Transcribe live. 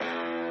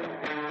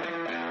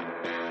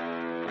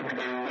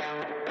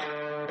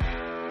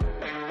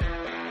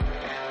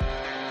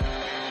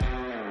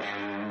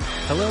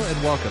Hello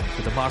and welcome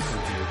to the Mock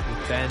Review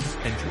with Ben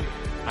and Drew.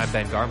 I'm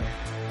Ben Garman.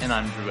 And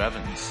I'm Drew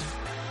Evans.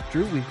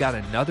 Drew, we've got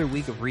another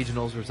week of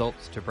regionals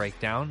results to break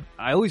down.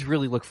 I always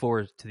really look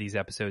forward to these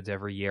episodes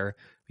every year.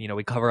 You know,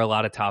 we cover a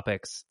lot of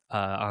topics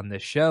on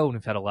this show, and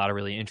we've had a lot of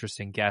really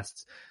interesting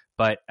guests.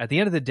 But at the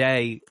end of the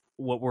day,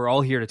 what we're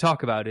all here to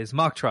talk about is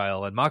mock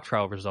trial and mock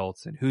trial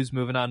results and who's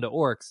moving on to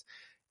orcs.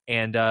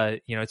 And,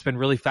 it's been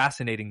really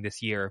fascinating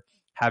this year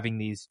having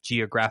these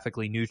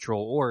geographically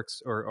neutral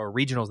orcs or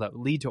regionals that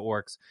lead to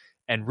orcs,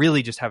 and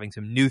really just having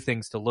some new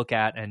things to look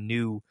at and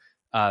new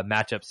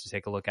matchups to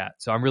take a look at.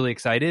 So I'm really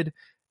excited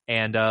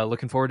and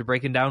looking forward to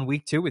breaking down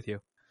week 2 with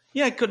you.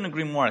 Yeah, I couldn't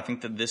agree more. I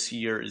think that this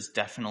year is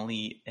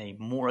definitely a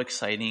more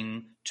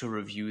exciting to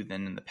review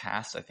than in the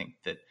past. I think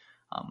that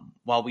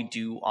while we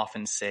do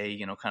often say,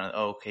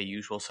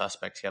 usual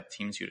suspects, you have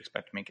teams you'd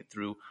expect to make it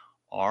through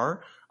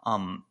are,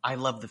 I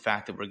love the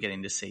fact that we're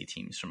getting to say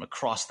teams from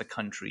across the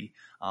country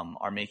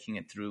are making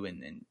it through,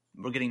 and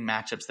we're getting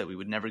matchups that we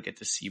would never get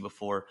to see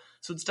before.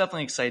 So it's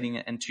definitely exciting.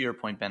 And to your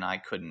point, Ben, I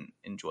couldn't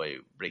enjoy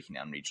breaking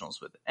down regionals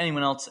with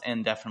anyone else.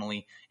 And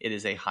definitely it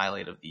is a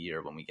highlight of the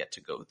year when we get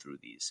to go through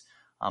these.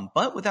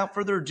 But without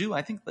further ado,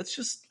 I think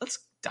let's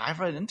dive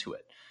right into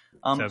it.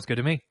 Sounds good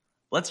to me.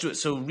 Let's do it.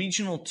 So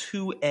Regional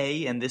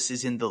 2A, and this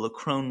is in the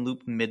Lacrone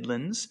Loop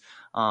Midlands.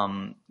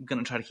 I'm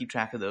going to try to keep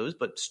track of those.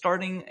 But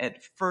starting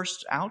at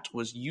first out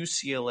was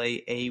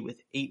UCLA A with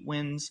 8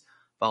 wins,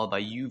 followed by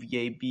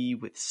UVA B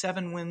with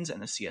 7 wins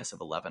and a CS of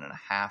 11.5.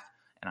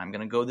 And I'm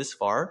going to go this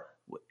far,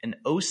 an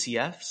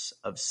OCS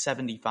of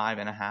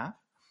 75.5,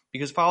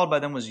 because followed by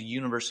them was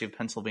University of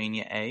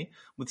Pennsylvania A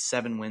with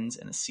 7 wins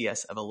and a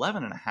CS of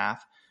 11.5.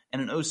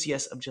 And an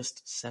OCS of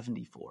just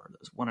 74.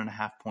 Those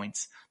 1.5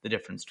 points, the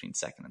difference between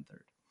second and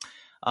third.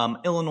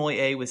 Illinois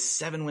A with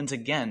 7 wins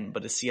again,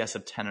 but a CS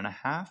of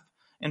 10.5.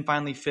 And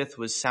finally, fifth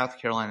was South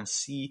Carolina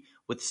C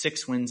with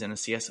 6 wins and a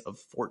CS of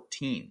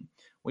 14.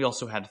 We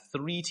also had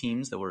 3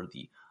 teams that were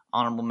the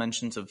honorable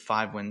mentions of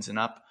 5 wins and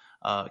up.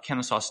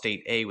 Kennesaw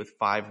State A with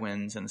 5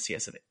 wins and a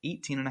CS of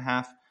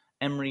 18.5.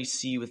 Emory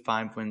C with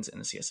 5 wins and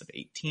a CS of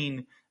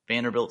 18.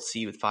 Vanderbilt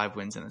C with 5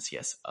 wins and a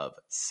CS of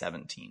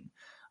 17.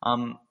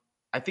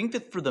 I think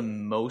that for the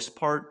most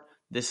part,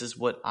 this is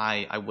what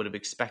I would have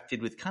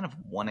expected, with kind of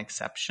one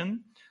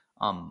exception.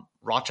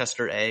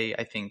 Rochester A,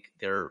 I think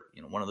they're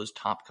one of those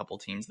top couple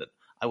teams that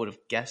I would have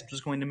guessed was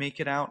going to make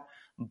it out.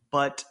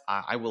 But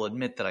I will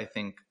admit that I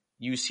think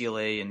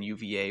UCLA and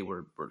UVA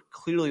were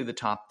clearly the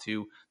top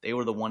 2. They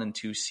were the 1 and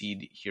 2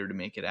 seed here to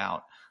make it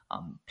out.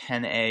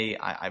 Penn A,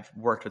 I've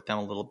worked with them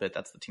a little bit.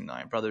 That's the team that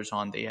my brother's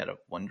on. They had a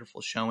wonderful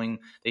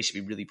showing. They should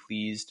be really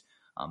pleased.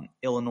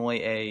 Illinois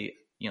A,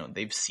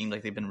 they've seemed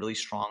like they've been really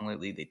strong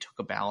lately. They took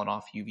a ballot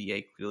off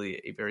UVA,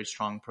 clearly a very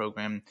strong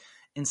program.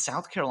 In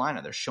South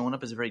Carolina, they're showing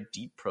up as a very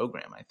deep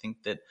program. I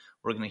think that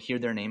we're going to hear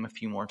their name a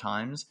few more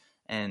times.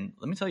 And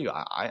let me tell you,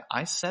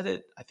 I said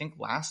it, I think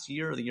last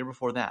year or the year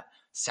before that,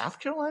 South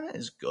Carolina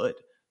is good.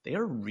 They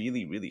are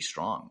really, really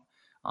strong.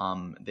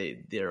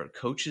 Their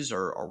coaches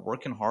are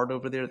working hard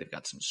over there. They've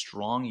got some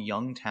strong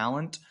young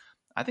talent.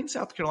 I think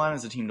South Carolina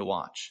is a team to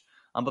watch.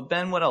 But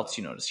Ben, what else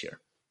you notice here?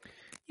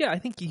 Yeah, I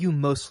think you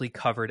mostly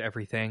covered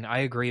everything. I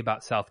agree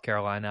about South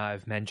Carolina.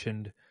 I've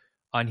mentioned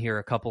on here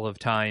a couple of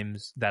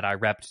times that I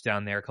repped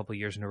down there a couple of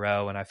years in a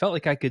row, and I felt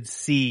like I could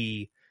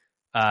see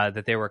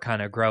that they were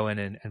kind of growing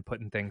and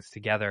putting things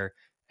together.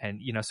 And,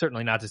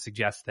 certainly not to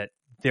suggest that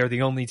they're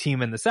the only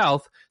team in the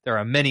South. There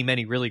are many,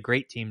 many really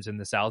great teams in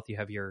the South. You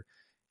have your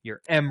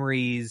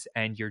Emorys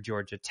and your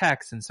Georgia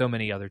Techs and so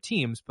many other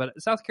teams.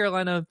 But South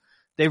Carolina,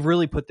 they've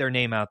really put their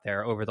name out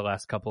there over the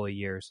last couple of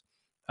years.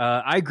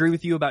 I agree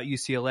with you about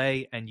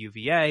UCLA and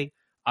UVA.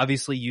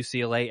 Obviously,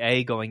 UCLA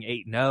A going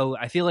 8-0.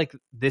 I feel like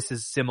this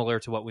is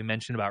similar to what we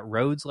mentioned about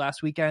Rhodes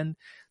last weekend,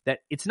 that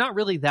it's not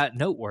really that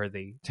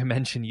noteworthy to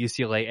mention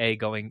UCLA A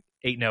going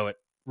 8-0 at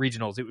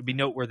regionals. It would be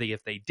noteworthy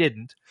if they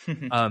didn't.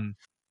 And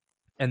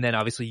then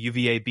obviously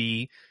UVA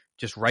B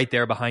just right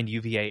there behind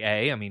UVA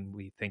A. I mean,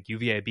 we think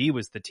UVA B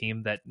was the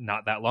team that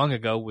not that long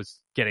ago was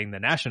getting the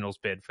nationals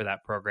bid for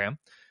that program.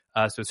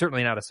 So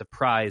certainly not a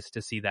surprise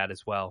to see that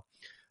as well.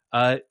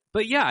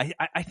 But yeah,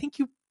 I think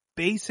you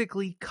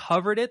basically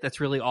covered it.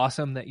 That's really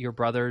awesome that your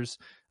brother's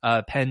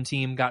Penn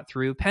team got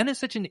through. Penn is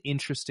such an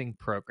interesting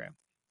program,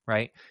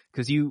 right?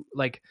 Because you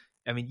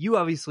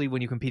obviously,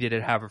 when you competed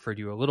at Haverford,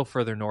 you were a little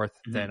further north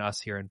than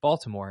us here in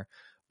Baltimore.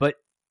 But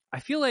I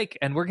feel like,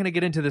 and we're going to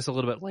get into this a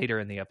little bit later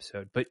in the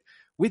episode, but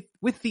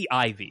with the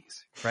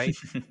Ivies, right?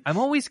 I'm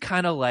always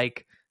kind of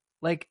like,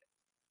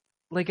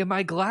 am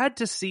I glad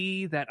to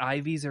see that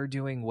Ivies are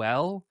doing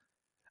well?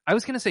 I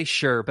was going to say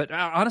sure, but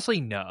honestly,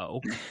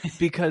 no,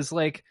 because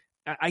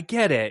I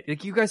get it.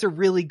 Like, you guys are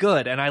really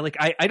good. And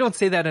I don't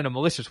say that in a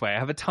malicious way. I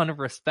have a ton of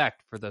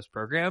respect for those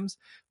programs,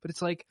 but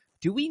it's like,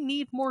 do we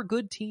need more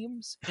good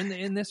teams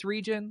in this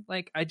region?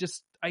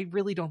 I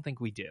really don't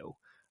think we do.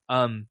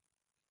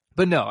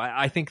 But no,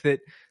 I think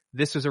that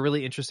this was a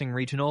really interesting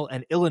regional.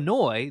 And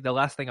Illinois, the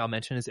last thing I'll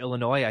mention is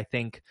Illinois, I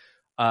think,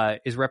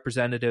 is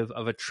representative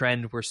of a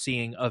trend we're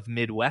seeing of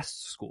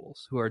Midwest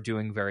schools who are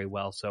doing very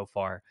well so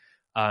far.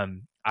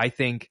 I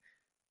think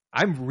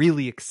I'm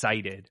really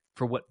excited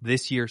for what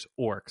this year's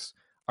Orcs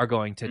are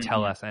going to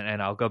tell us.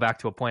 And I'll go back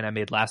to a point I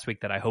made last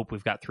week that I hope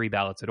we've got 3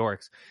 ballots at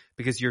Orcs,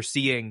 because you're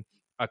seeing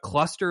a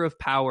cluster of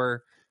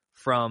power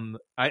from,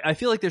 I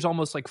feel like there's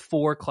almost like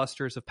 4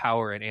 clusters of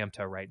power in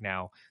AMTA right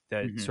now.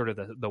 The sort of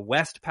the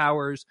West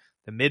powers,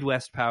 the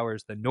Midwest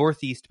powers, the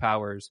Northeast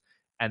powers,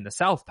 and the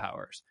South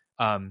powers.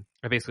 I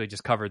basically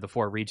just covered the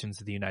 4 regions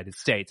of the United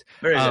States.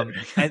 Very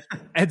good.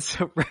 And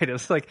so, right,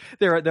 it's like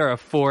there are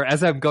 4.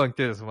 As I'm going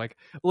through this, I'm like,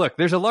 look,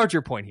 there's a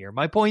larger point here.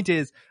 My point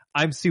is,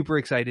 I'm super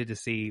excited to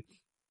see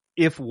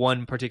if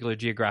one particular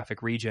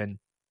geographic region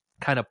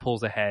kind of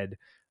pulls ahead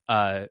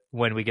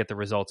when we get the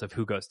results of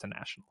who goes to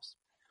nationals.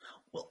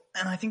 Well,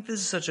 and I think this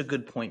is such a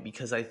good point,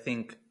 because I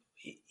think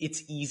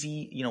it's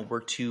easy.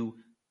 We're 2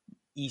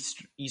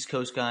 East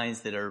Coast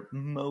guys that are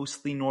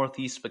mostly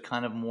Northeast, but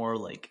kind of more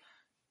like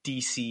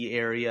DC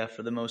area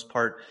for the most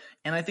part.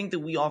 And I think that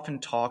we often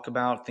talk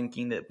about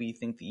thinking that we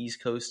think the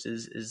East Coast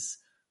is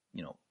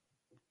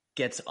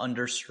gets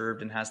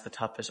underserved and has the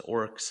toughest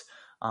Orcs.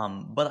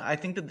 But I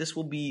think that this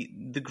will be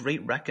the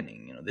great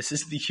reckoning. This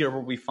is the year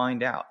where we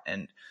find out.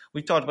 And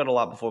we've talked about it a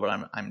lot before,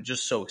 but I'm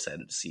just so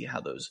excited to see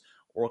how those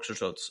Orcs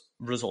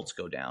results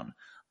go down.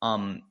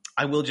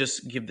 I will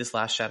just give this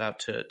last shout out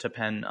to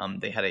Penn.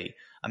 They had a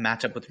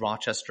matchup with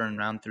Rochester in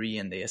round 3,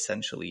 and they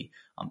essentially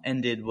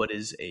ended what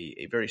is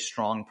a very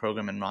strong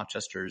program in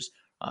Rochester's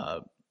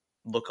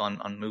look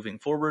on moving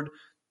forward.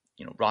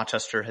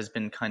 Rochester has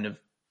been kind of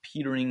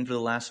petering for the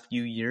last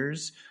few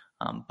years,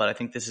 but I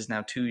think this is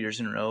now 2 years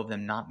in a row of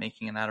them not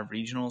making it out of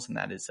regionals, and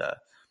that is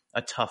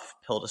a tough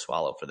pill to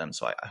swallow for them.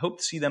 So I hope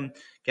to see them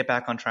get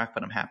back on track,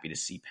 but I'm happy to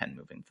see Penn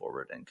moving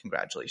forward, and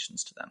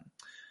congratulations to them.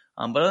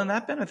 But other than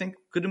that, Ben, I think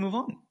good to move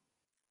on.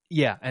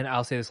 Yeah, and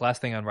I'll say this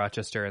last thing on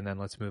Rochester, and then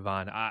let's move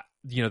on.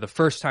 The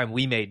first time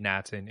we made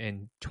Nats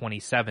in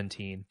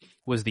 2017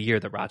 was the year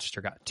that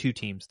Rochester got 2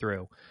 teams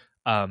through.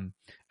 And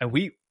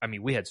we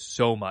had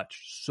so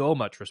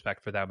much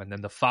respect for them. And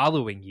then the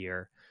following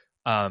year,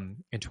 in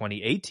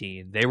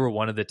 2018, they were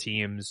one of the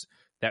teams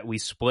that we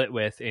split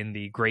with in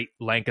the Great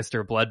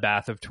Lancaster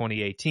Bloodbath of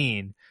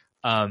 2018.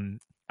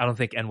 I don't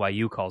think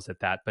NYU calls it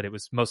that, but it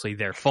was mostly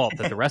their fault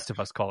that the rest of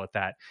us call it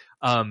that.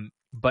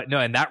 But no,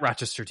 and that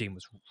Rochester team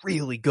was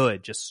really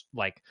good, just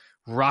like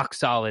rock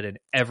solid in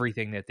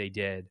everything that they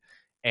did.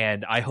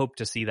 And I hope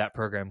to see that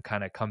program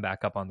kind of come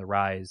back up on the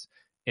rise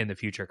in the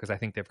future, because I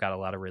think they've got a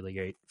lot of really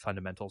great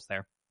fundamentals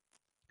there.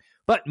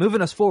 But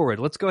moving us forward,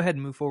 let's go ahead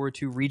and move forward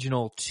to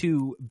Regional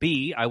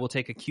 2B. I will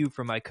take a cue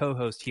from my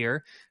co-host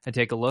here and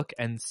take a look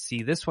and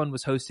see. This one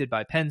was hosted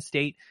by Penn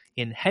State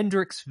in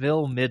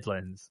Hendricksville,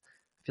 Midlands.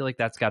 I feel like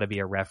that's got to be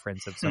a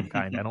reference of some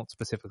kind. I don't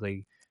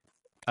specifically...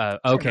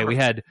 Okay, we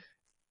had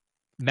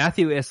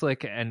Matthew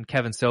Islick and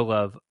Kevin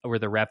Solove were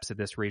the reps at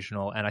this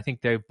regional, and I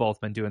think they've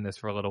both been doing this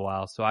for a little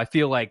while. So I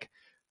feel like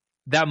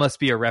that must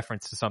be a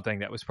reference to something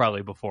that was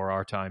probably before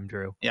our time,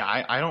 Drew. Yeah,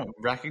 I don't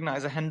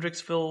recognize a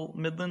Hendricksville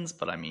Midlands,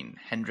 but I mean,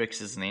 Hendricks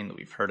is a name that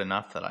we've heard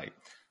enough that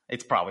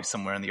it's probably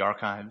somewhere in the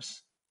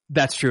archives.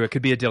 That's true. It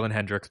could be a Dylan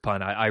Hendricks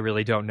pun. I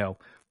really don't know.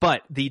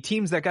 But the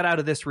teams that got out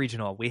of this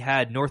regional, we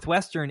had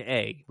Northwestern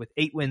A with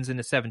 8 wins and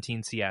a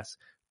 17 CS.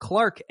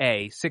 Clark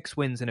A, 6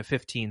 wins and a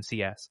 15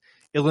 CS.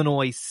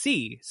 Illinois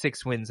C,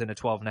 6 wins and a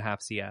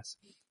 12.5 CS.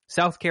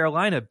 South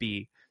Carolina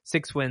B,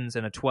 6 wins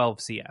and a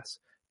 12 CS.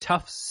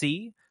 Tufts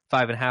C,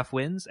 5.5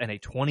 wins and a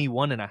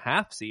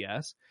 21.5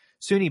 CS.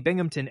 SUNY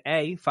Binghamton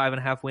A,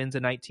 5.5 wins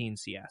and 19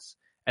 CS.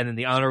 And then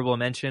the honorable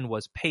mention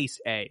was Pace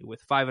A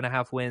with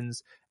 5.5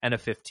 wins and a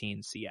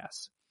 15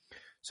 CS.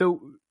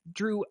 So,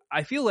 Drew,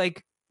 I feel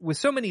like with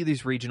so many of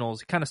these regionals,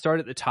 you kind of start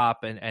at the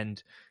top,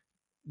 and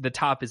the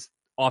top is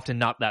often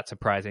not that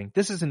surprising.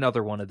 This is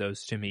another one of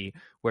those to me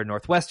where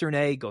Northwestern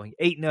A going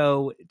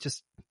 8-0,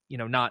 just,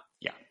 not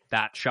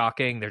that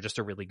shocking. They're just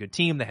a really good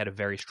team. They had a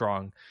very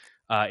strong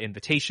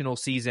invitational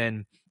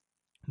season.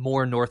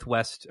 More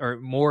Northwest, or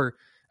more,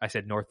 I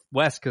said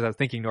Northwest because I was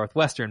thinking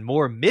Northwestern,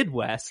 more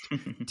Midwest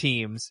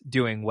teams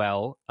doing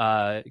well,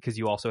 because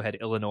you also had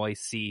Illinois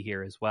C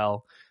here as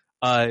well.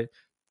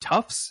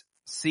 Tufts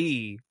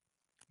C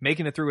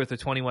making it through with a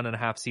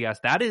 21.5 CS.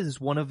 That is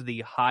one of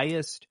the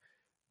highest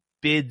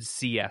bid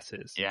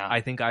CSs I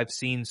think I've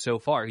seen so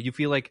far.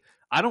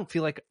 I don't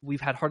feel like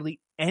we've had hardly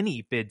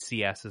any bid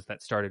CSs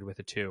that started with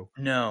a 2.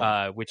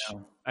 No. Which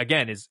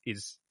again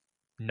is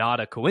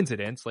not a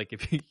coincidence. Like,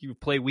 if you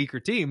play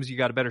weaker teams, you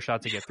got a better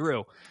shot to get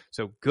through.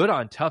 So good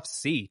on Tufts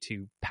C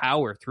to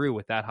power through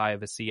with that high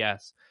of a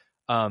CS.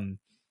 And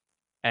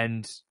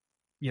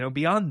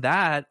beyond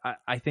that,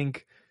 I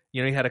think,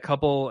 you had a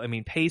couple,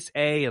 Pace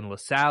A and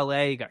LaSalle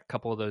A, got a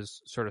couple of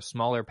those sort of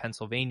smaller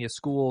Pennsylvania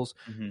schools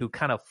who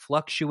kind of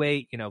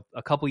fluctuate.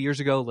 A couple years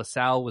ago,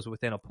 LaSalle was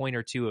within a point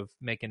or two of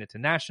making it to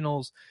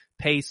nationals.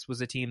 Pace was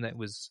a team that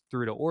was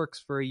through to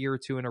Orcs for a year or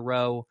 2 in a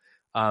row.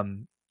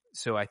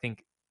 So I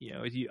think,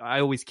 I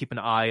always keep an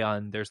eye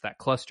on, there's that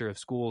cluster of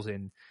schools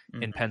in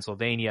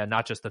Pennsylvania,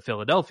 not just the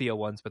Philadelphia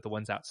ones, but the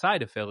ones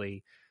outside of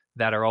Philly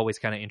that are always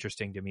kind of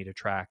interesting to me to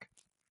track.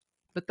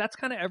 But that's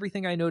kind of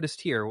everything I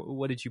noticed here.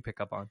 What did you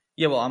pick up on?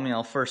 Yeah, well, I mean,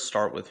 I'll first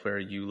start with where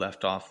you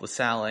left off.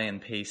 LaSalle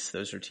and Pace,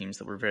 those are teams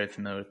that we're very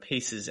familiar with.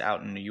 Pace is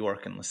out in New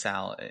York and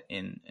LaSalle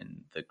in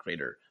the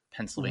greater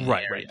Pennsylvania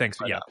area. Right. Thanks.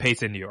 Yeah,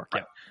 Pace in New York.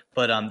 Right. Yeah.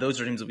 But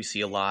those are teams that we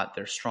see a lot.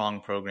 They're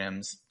strong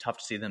programs. Tough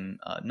to see them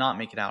not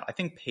make it out. I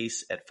think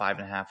Pace at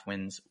 5.5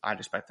 wins, I'd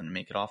expect them to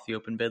make it off the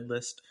open bid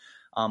list.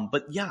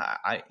 But yeah,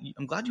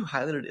 I'm glad you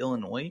highlighted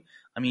Illinois.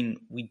 I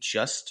mean, we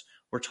just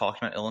were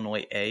talking about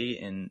Illinois A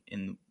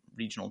in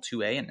Regional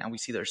 2A, and now we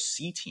see their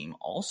C team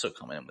also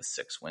coming in with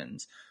 6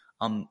 wins.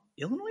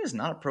 Illinois is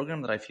not a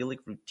program that I feel like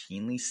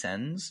routinely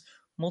sends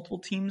multiple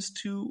teams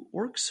to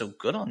Orcs, so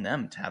good on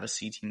them to have a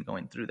C team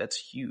going through. That's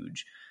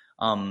huge.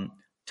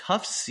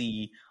 Tough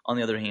C, on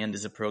the other hand,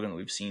 is a program that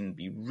we've seen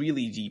be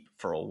really deep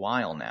for a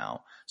while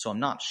now, so I'm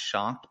not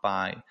shocked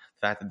by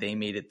the fact that they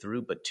made it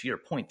through, but to your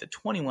point, the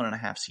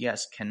 21.5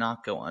 CS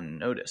cannot go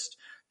unnoticed.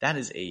 That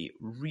is a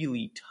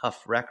really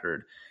tough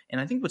record,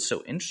 and I think what's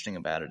so interesting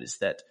about it is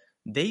that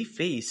they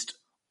faced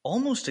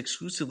almost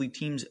exclusively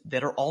teams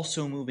that are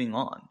also moving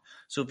on.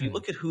 So if you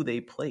look at who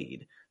they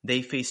played,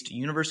 they faced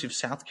University of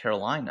South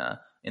Carolina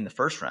in the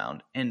first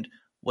round. And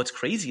what's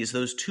crazy is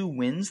those 2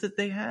 wins that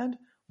they had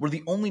were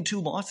the only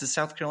 2 losses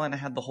South Carolina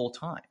had the whole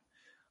time.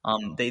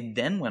 They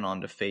then went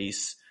on to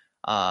face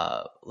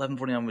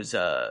 1149 was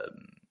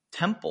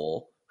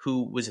Temple,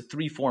 who was a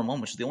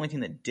 3-4-1, which is the only team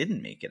that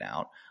didn't make it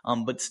out.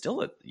 But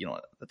still,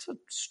 that's a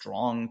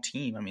strong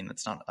team. I mean,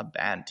 that's not a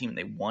bad team.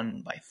 They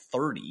won by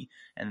 30,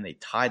 and they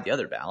tied the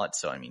other ballot.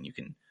 So, I mean, you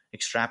can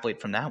extrapolate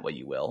from that what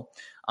you will.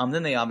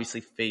 Then they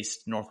obviously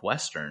faced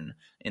Northwestern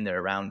in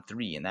their round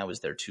 3, and that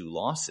was their 2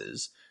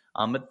 losses.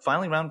 But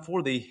finally, round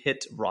 4, they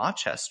hit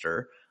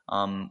Rochester,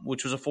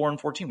 which was a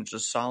 4-14, which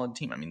is a solid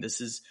team. I mean, this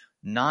is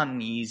not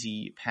an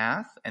easy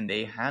path, and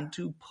they had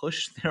to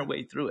push their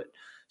way through it.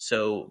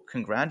 So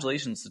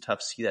congratulations to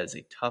Tough C. That is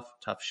a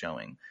tough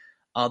showing.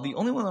 The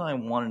only one that I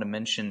wanted to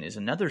mention is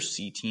another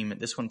C team,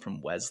 this one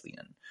from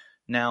Wesleyan.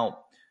 Now,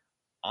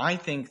 I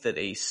think that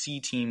a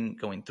C team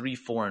going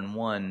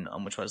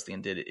 3-4-1, which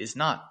Wesleyan did, is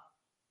not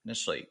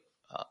necessarily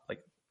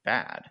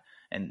bad,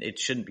 and it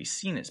shouldn't be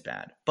seen as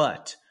bad.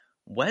 But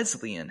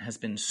Wesleyan has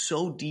been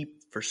so deep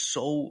for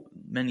so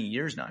many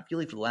years now. I feel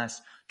like for the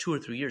last 2 or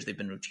 3 years, they've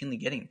been routinely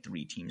getting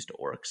 3 teams to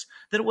Orcs,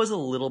 that it was a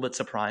little bit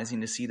surprising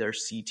to see their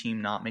C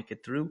team not make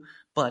it through.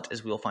 But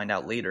as we'll find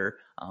out later,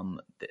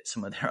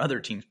 some of their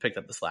other teams picked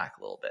up the slack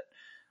a little bit.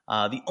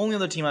 The only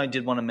other team I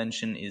did want to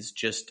mention is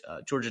just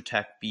Georgia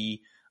Tech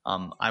B.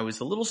 I was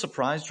a little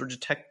surprised. Georgia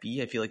Tech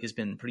B, I feel like, has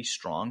been pretty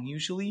strong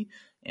usually,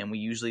 and we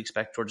usually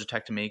expect Georgia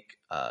Tech to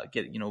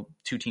get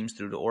 2 teams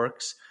through to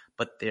Orcs.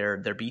 But their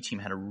B team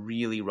had a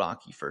really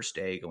rocky first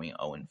day, going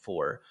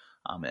 0-4,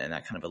 and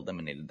that kind of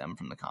eliminated them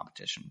from the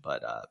competition.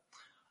 But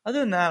other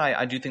than that,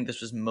 I do think this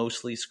was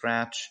mostly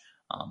scratch.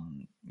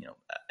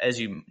 As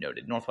you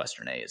noted,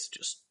 Northwestern A is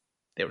just,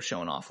 they were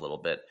showing off a little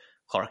bit.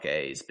 Clark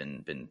A has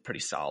been pretty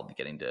solid,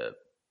 getting to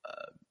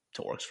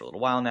Orcs for a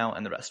little while now,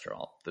 and the rest are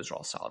all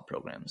solid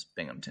programs.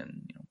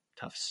 Binghamton,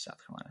 Tufts, South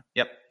Carolina.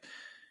 Yep.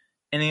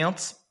 Anything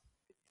else?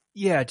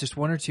 Yeah, just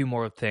 1 or 2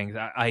 more things.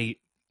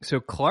 So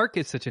Clark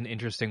is such an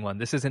interesting one.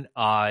 This is an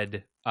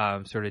odd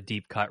sort of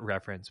deep cut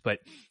reference, but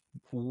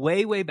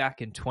way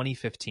back in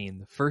 2015,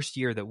 the first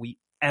year that we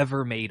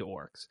ever made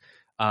Orcs,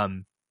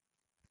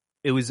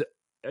 it was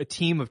a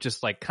team of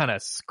just like kind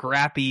of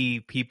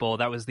scrappy people.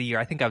 That was the year,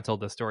 I think I've told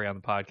the story on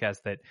the podcast,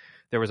 that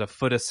there was a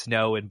foot of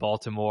snow in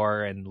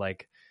Baltimore, and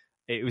like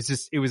it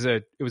was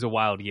a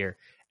wild year.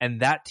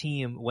 And that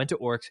team went to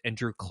Orcs and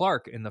drew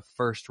Clark in the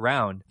first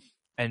round.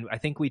 And I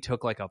think we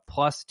took like a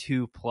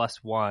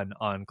 +2/+1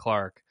 on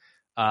Clark.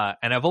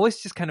 And I've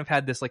always just kind of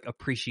had this like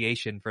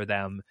appreciation for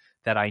them,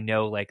 that I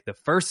know like the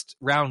first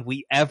round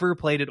we ever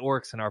played at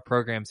Orcs in our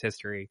program's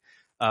history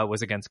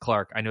was against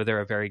Clark. I know they're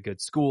a very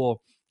good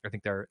school. I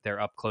think they're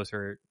up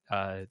closer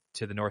to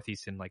the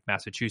Northeast in like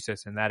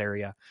Massachusetts and that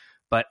area.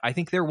 But I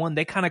think they're one,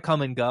 they kind of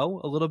come and go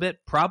a little bit,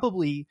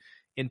 probably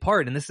in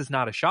part, and this is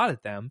not a shot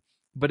at them,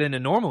 but in a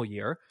normal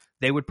year,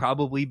 they would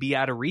probably be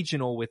at a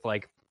regional with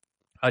like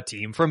a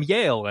team from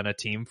Yale and a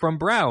team from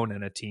Brown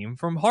and a team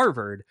from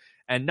Harvard.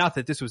 And not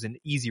that this was an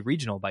easy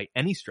regional by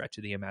any stretch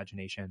of the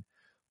imagination,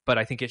 but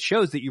I think it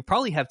shows that you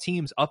probably have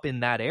teams up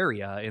in that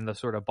area, in the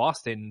sort of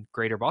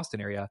greater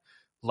Boston area,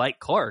 like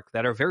Clark,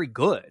 that are very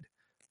good,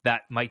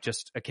 that might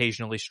just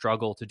occasionally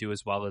struggle to do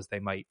as well as they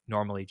might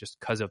normally, just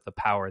because of the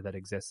power that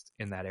exists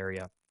in that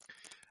area.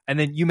 And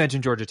then you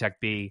mentioned Georgia Tech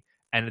B,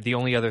 and the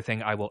only other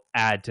thing I will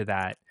add to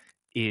that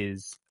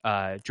is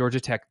Georgia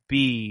Tech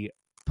B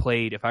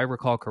played, if I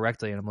recall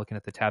correctly, and I'm looking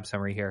at the tab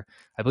summary here,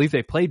 I believe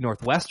they played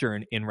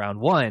Northwestern in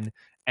round 1,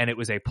 and it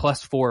was a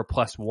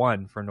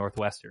 +4/+1 for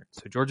Northwestern.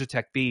 So Georgia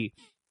Tech B,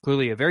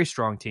 clearly a very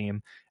strong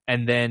team.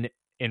 And then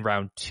in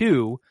round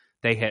 2,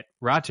 they hit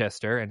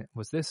Rochester, and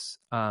was this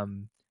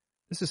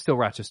is still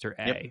Rochester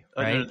A, yep.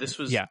 right? No, this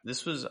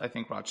was I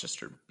think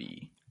Rochester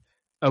B.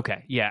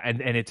 Okay, yeah, and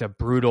it's a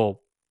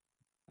brutal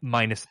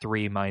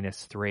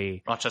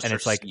 -3. Rochester and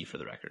it's like C for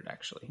the record,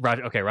 actually.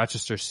 Okay,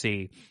 Rochester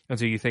C. And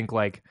so you think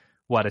like,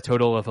 a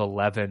total of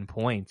 11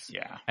 points.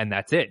 Yeah. And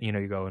that's it.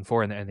 You go in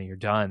 4 and then you're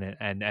done.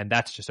 And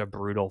that's just a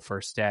brutal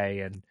first day.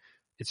 And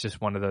it's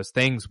just one of those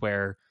things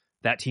where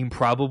that team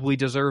probably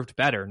deserved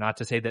better. Not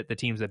to say that the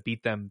teams that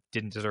beat them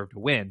didn't deserve to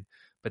win,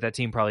 but that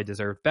team probably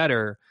deserved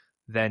better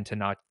than to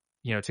not,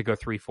 to go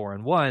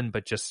 3-4-1,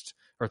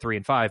 or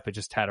 3-5, but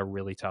just had a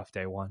really tough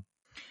day one.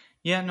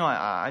 Yeah, no,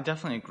 I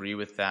definitely agree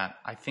with that.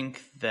 I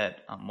think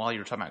that while you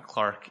were talking about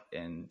Clark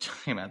and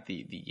talking about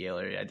the Yale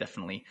area, I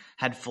definitely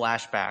had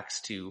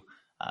flashbacks to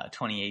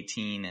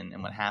 2018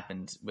 and what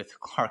happened with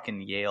Clark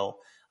and Yale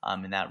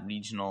in that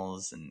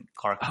regionals, and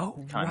Clark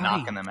kind of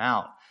knocking them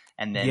out.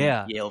 And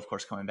then Yale, of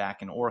course, coming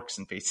back in Orcs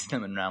and facing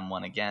them in round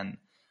one again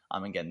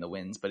and getting the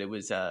wins. But it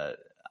was,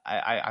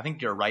 I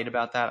think you're right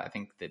about that. I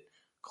think that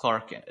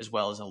Clark, as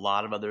well as a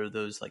lot of other of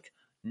those like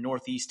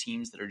Northeast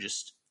teams that are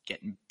just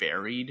getting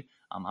buried,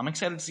 I'm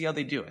excited to see how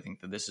they do. I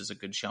think that this is a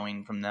good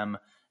showing from them,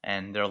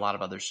 and there are a lot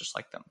of others just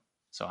like them.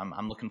 So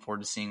I'm looking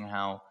forward to seeing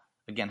how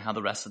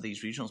the rest of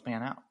these regionals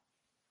pan out.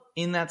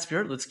 In that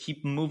spirit, let's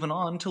keep moving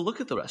on to look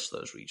at the rest of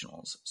those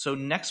regionals. So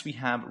next we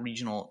have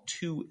Regional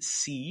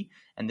 2C,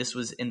 and this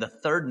was in the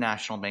 3rd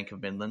National Bank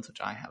of Midlands,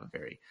 which I have a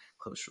very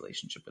close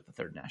relationship with the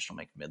 3rd National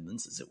Bank of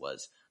Midlands, as it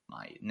was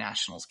my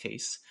nationals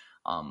case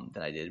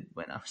that I did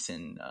when I was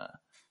in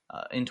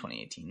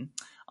 2018.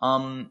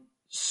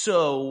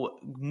 So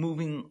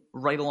moving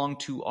right along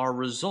to our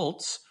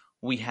results,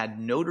 we had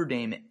Notre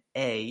Dame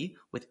A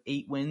with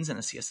 8 wins and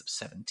a CS of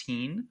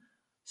 17.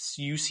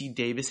 UC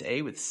Davis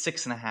A with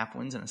 6.5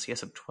 wins and a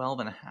CS of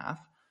 12.5.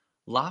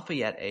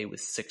 Lafayette A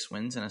with 6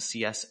 wins and a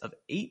CS of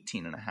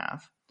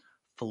 18.5.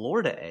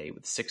 Florida A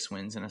with 6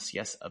 wins and a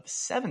CS of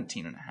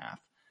 17.5.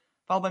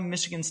 Followed by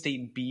Michigan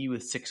State B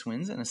with 6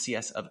 wins and a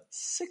CS of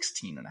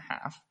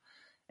 16.5.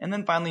 And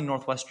then finally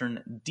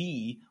Northwestern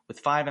D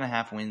with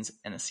 5.5 wins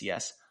and a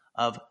CS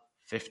of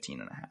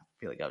 15.5. I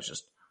feel like I was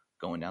just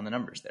going down the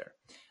numbers there.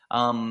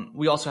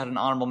 We also had an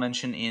honorable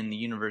mention in the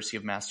University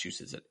of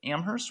Massachusetts at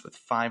Amherst with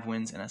 5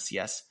 wins and a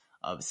CS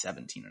of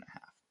 17.5.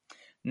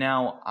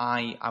 Now,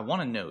 I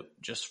want to note,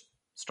 just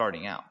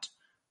starting out,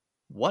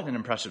 what an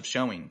impressive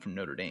showing from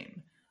Notre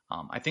Dame.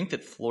 I think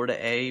that Florida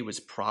A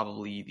was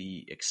probably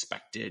the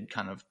expected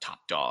kind of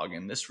top dog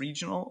in this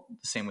regional,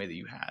 the same way that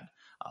you had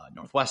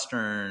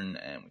Northwestern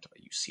and we talked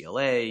about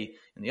UCLA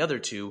and the other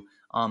two.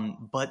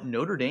 But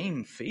Notre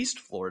Dame faced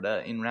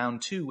Florida in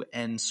round 2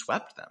 and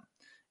swept them,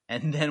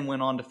 and then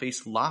went on to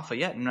face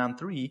Lafayette in round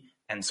 3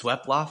 and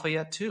swept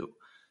Lafayette too.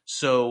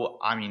 So,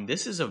 I mean,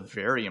 this is a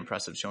very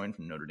impressive showing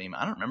from Notre Dame.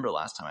 I don't remember the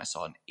last time I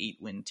saw an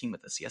 8-win team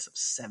with a CS of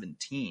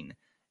 17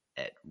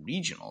 at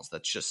regionals.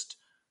 That's just,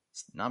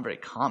 it's not very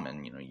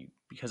common.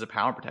 Because of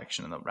power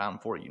protection in the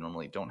round 4, you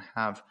normally don't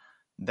have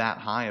that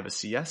high of a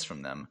CS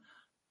from them.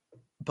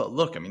 But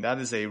look, I mean, that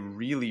is a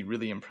really,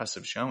 really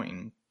impressive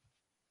showing.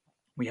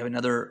 We have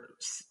another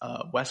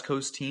West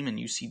Coast team in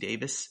UC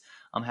Davis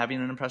having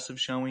an impressive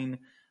showing.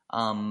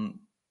 And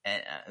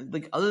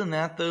other than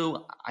that,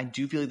 though, I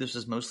do feel like this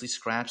was mostly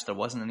scratched. There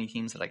wasn't any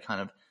teams that I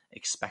kind of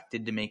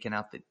expected to make it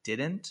out that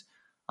didn't.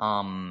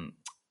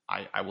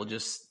 I will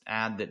just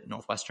add that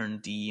Northwestern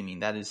D, I mean,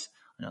 that is,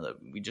 I know that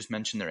we just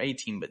mentioned their A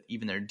team, but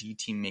even their D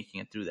team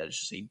making it through, that is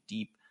just a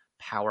deep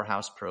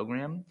powerhouse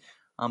program.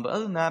 But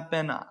other than that,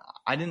 Ben,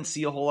 I didn't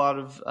see a whole lot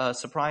of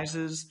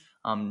surprises.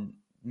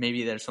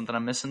 Maybe there's something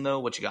I'm missing, though.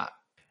 What you got?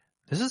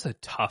 This is a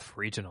tough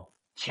regional.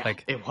 Yeah,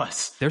 it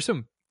was. There's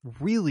some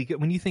really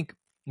good, when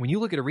you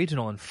look at a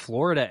regional, and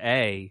Florida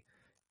A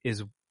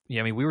is,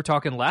 I mean, we were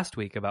talking last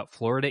week about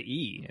Florida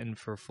E, and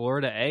for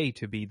Florida A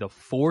to be the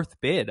 4th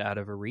bid out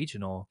of a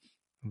regional,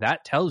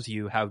 that tells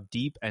you how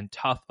deep and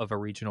tough of a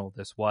regional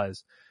this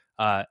was.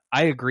 I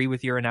agree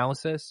with your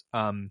analysis.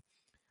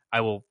 I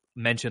will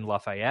mention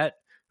Lafayette,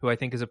 who I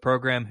think is a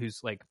program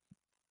who's like,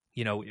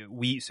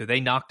 so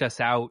they knocked us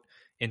out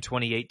in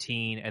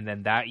 2018, and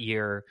then that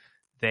year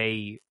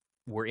they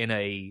were in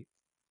a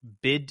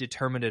bid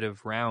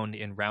determinative round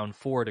in round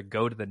 4 to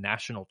go to the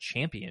national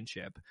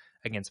championship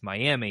against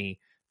Miami.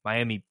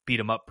 Miami beat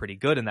them up pretty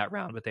good in that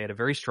round, but they had a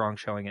very strong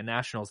showing at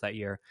nationals that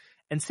year.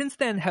 And since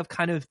then have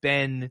kind of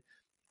been,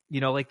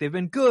 they've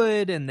been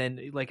good. And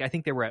then I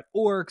think they were at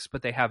Orcs,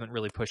 but they haven't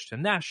really pushed to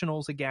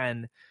nationals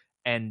again.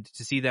 And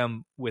to see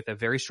them with a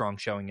very strong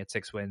showing at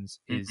 6 wins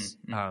is,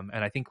 and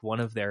I think one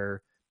of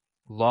their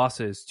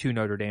losses to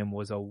Notre Dame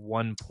was a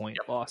 1-point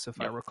loss, if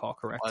I recall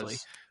correctly.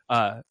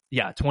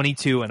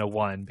 22 and a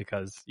 1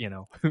 because,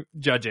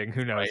 judging,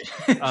 who knows?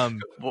 Right.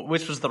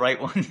 Which was the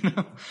right one?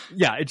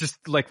 Yeah, it just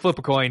flip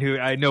a coin.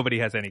 Nobody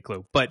has any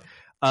clue. But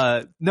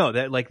no,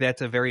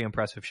 that's a very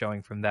impressive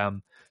showing from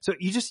them. So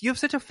you have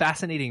such a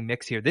fascinating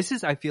mix here. This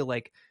is, I feel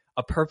like,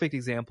 a perfect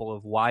example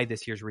of why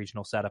this year's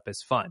regional setup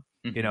is fun.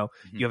 You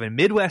have a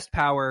Midwest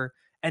power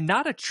and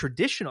not a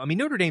traditional. I mean,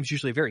 Notre Dame's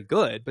usually very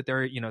good, but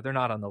they're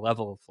not on the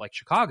level of like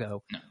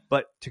Chicago. No.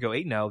 But to go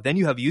 8-0, then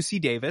you have UC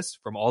Davis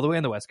from all the way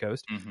on the West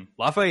Coast,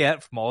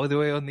 Lafayette from all the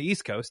way on the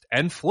East Coast,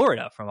 and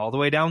Florida from all the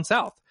way down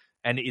south.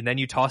 And then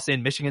you toss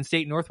in Michigan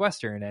State,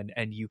 Northwestern,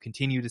 and you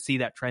continue to see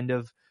that trend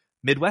of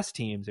Midwest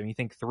teams. And you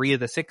think 3 of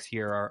the 6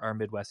 here are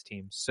Midwest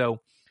teams. So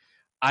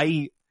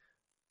I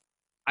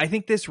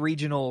think this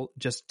regional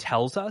just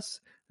tells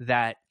us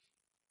that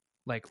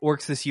like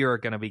orcs this year are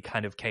going to be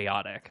kind of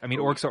chaotic. I mean,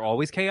 orcs are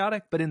always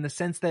chaotic, but in the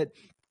sense that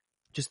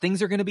just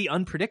things are going to be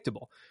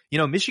unpredictable.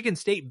 Michigan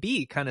State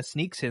B kind of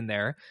sneaks in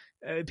there.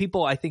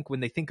 People, I think, when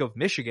they think of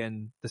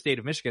Michigan, the state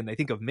of Michigan, they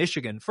think of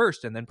Michigan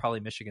first and then probably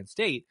Michigan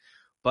State.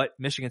 But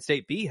Michigan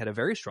State B had a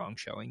very strong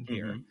showing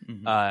here.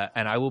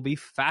 And I will be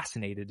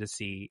fascinated to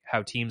see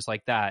how teams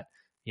like that,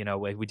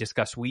 we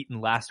discussed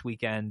Wheaton last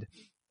weekend,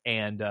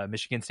 and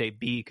Michigan State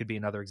B could be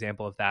another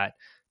example of that,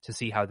 to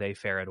see how they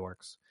fare at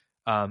orcs.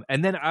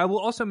 And then I will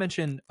also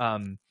mention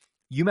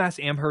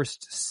UMass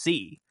Amherst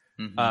C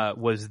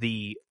was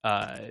the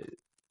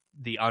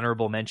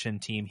honorable mention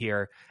team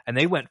here, and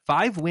they went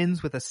 5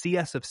 wins with a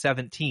CS of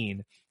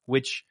 17,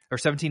 or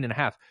 17 and a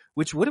half,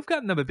 which would have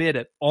gotten them a bid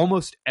at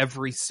almost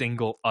every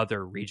single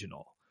other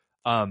regional.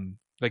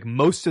 Like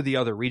most of the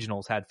other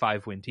regionals had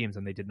 5-win teams,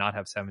 and they did not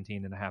have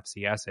 17 and a half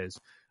CSs.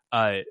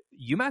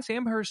 UMass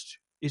Amherst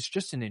is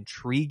just an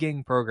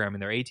intriguing program,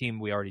 and their A team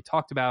we already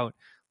talked about.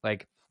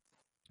 Like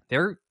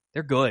they're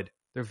good.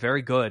 They're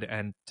very good.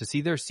 And to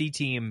see their C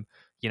team,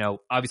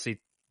 obviously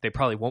they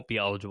probably won't be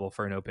eligible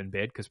for an open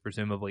bid because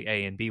presumably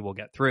A and B will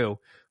get through.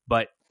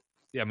 But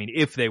I mean,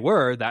 if they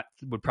were, that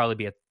would probably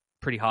be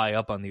pretty high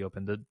up on the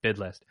open bid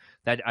list.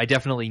 That I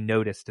definitely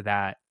noticed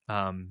that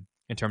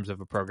in terms of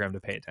a program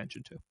to pay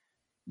attention to.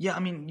 Yeah, I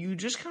mean, you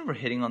just kind of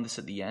were hitting on this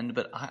at the end,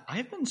 but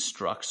I've been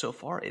struck so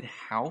far at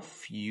how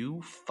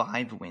few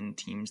 5-win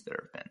teams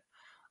there have been.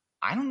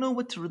 I don't know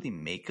what to really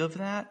make of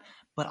that,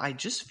 but I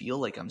just feel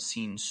like I'm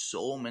seeing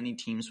so many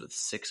teams with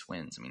 6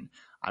 wins. I mean,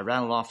 I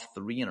rattled off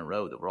 3 in a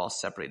row that were all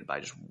separated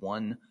by just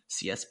 1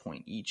 CS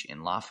point each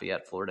in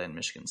Lafayette, Florida, and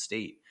Michigan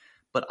State.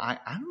 But I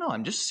don't know.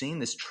 I'm just seeing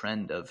this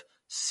trend of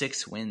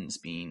 6 wins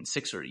being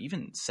 6 or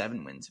even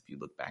 7 wins if you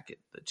look back at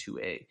the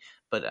 2A.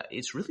 But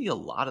it's really a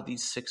lot of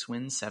these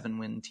 6-win,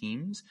 7-win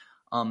teams.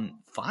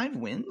 5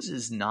 wins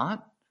is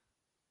not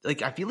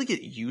like, I feel like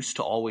it used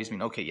to always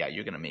mean, okay, yeah,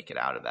 you're going to make it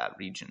out of that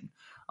region.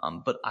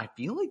 But I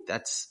feel like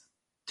that's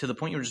to the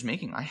point you were just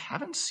making. I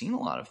haven't seen a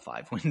lot of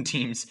 5-win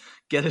teams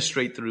get a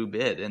straight through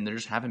bid, and there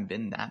just haven't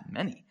been that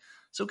many.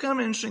 So kind of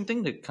an interesting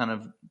thing to kind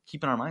of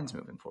keep in our minds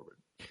moving forward.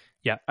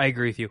 Yeah, I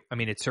agree with you. I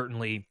mean, it's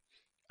certainly,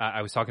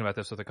 I was talking about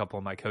this with a couple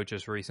of my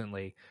coaches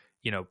recently.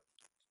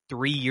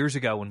 3 years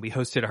ago when we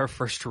hosted our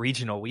first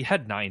regional, we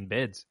had 9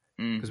 bids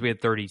because we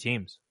had 30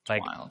 teams.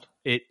 Like wild.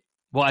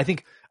 Well, I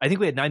think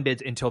we had 9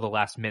 bids until the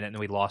last minute, and then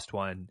we lost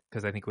one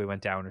because I think we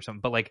went down or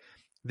something. But like,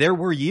 there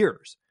were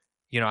years,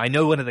 I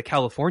know one of the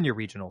California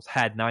regionals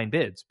had 9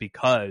 bids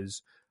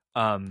because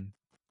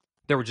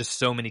there were just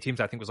so many teams.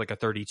 I think it was like a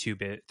 32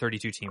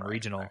 team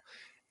regional. Right.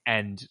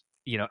 And,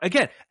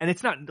 again, and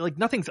it's not like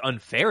nothing's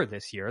unfair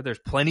this year. There's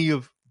plenty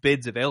of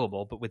bids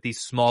available, but with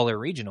these smaller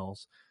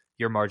regionals,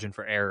 your margin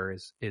for error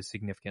is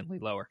significantly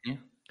lower. Yeah.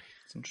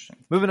 It's interesting.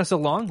 Moving us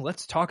along,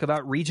 let's talk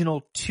about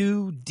Regional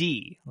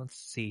 2D. Let's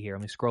see here.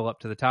 Let me scroll up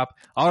to the top.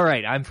 All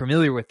right, I'm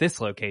familiar with this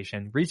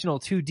location. Regional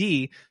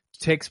 2D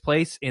takes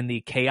place in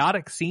the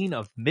chaotic scene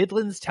of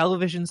Midlands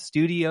Television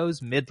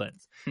Studios,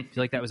 Midlands. I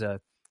feel like that was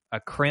a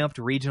cramped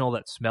regional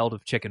that smelled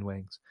of chicken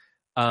wings.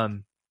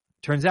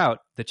 Turns out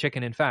the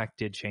chicken, in fact,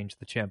 did change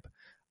the chimp.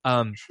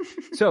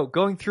 So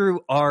going through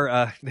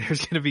our,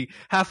 there's going to be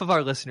half of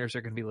our listeners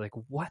are going to be like,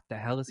 what the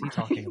hell is he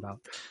talking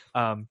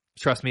about?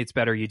 Trust me, it's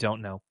better you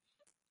don't know.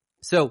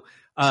 So,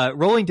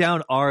 rolling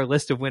down our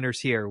list of winners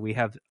here,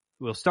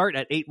 we'll start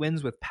at 8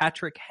 wins with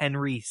Patrick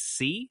Henry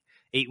C,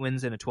 8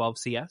 wins and a 12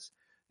 CS.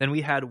 Then we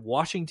had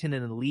Washington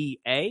and Lee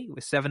A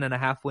with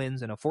 7.5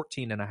 wins and a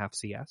 14.5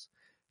 CS.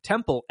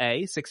 Temple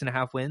A,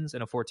 6.5 wins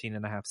and a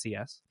 14.5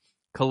 CS.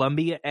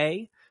 Columbia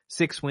A,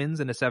 6 wins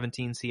and a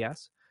 17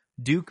 CS.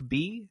 Duke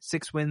B,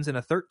 6 wins and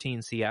a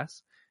 13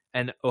 CS.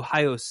 And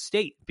Ohio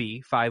State B,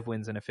 5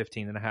 wins and a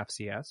 15.5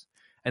 CS.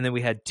 And then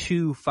we had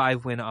 2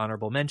 5-win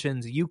honorable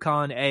mentions,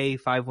 UConn A,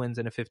 5 wins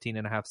and a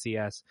 15.5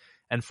 CS,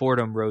 and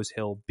Fordham Rose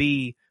Hill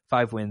B,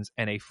 5 wins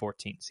and a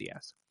 14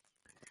 CS.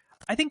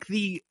 I think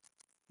the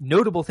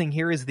notable thing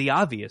here is the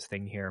obvious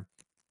thing here.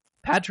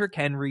 Patrick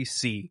Henry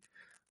C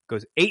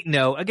goes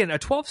 8-0. Again, a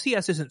 12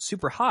 CS isn't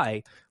super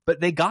high, but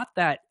they got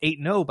that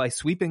 8-0 by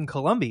sweeping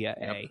Columbia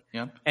A.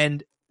 Yep.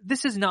 And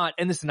this is not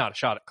a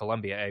shot at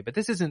Columbia A, but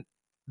this isn't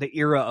the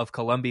era of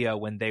Columbia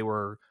when they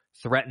were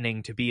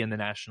threatening to be in the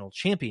national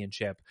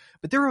championship,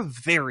 but they're a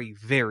very,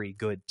 very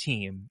good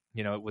team.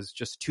 It was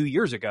just 2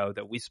 years ago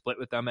that we split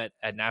with them at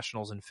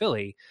nationals in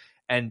Philly.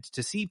 And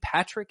to see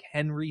Patrick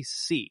Henry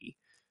C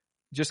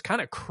just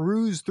kind of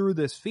cruise through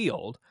this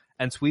field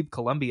and sweep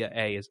Columbia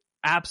A is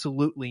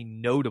absolutely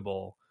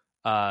notable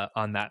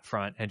on that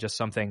front. And just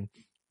something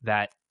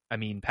that, I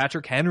mean,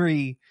 Patrick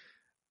Henry,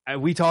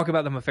 we talk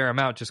about them a fair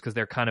amount just because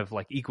they're kind of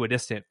like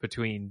equidistant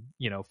between,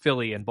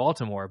 Philly and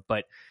Baltimore,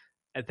 but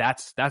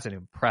that's an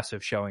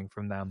impressive showing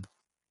from them.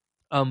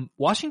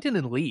 Washington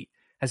and Lee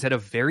has had a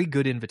very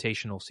good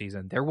invitational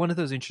season. They're one of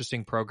those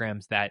interesting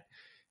programs that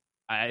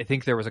I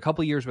think there was a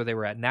couple years where they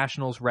were at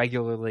nationals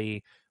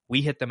regularly.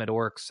 We hit them at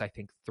Orcs, I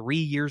think 3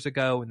 years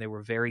ago, and they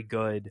were very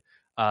good.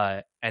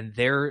 And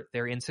they're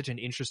in such an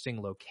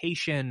interesting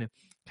location,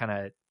 kind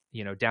of,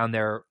 down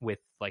there with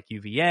like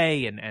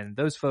UVA and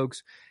those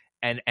folks.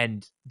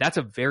 And that's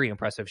a very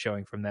impressive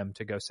showing from them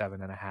to go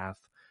 7.5.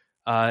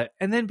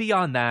 And then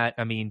beyond that,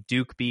 I mean,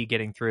 Duke B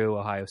getting through,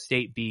 Ohio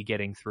State B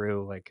getting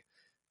through, like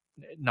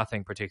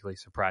nothing particularly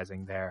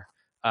surprising there.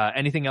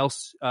 Anything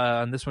else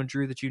on this one,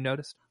 Drew, that you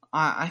noticed?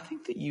 I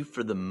think that you,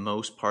 for the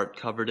most part,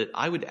 covered it.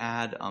 I would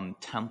add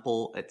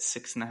Temple at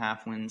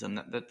 6.5 wins,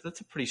 and that's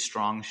a pretty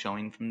strong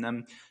showing from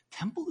them.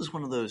 Temple is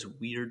one of those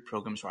weird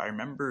programs where I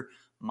remember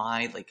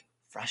my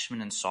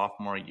freshman and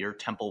sophomore year,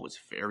 Temple was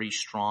very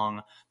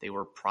strong. They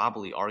were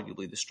probably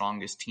arguably the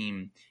strongest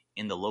team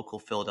in the local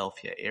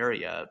Philadelphia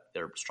area.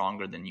 They're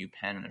stronger than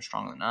UPenn, and they're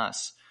stronger than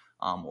us,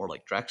 or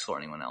like Drexel or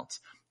anyone else.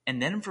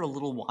 And then for a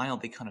little while,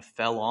 they kind of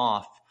fell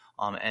off.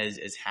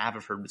 As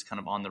Haverford was kind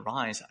of on the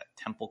rise,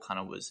 Temple kind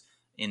of was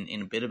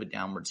in a bit of a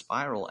downward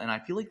spiral. And I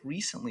feel like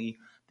recently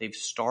they've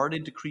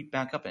started to creep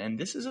back up. And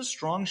this is a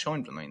strong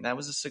showing for them. I mean, that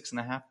was a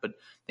 6.5, but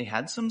they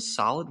had some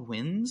solid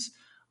wins.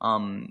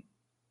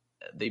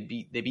 They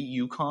beat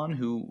UConn,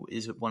 who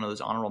is one of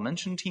those honorable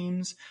mention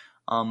teams.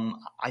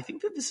 I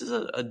think that this is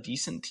a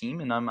decent team,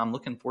 and I'm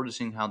looking forward to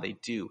seeing how they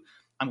do.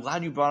 I'm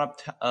glad you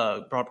brought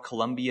up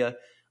Columbia.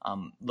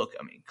 Look,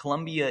 I mean,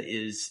 Columbia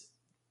is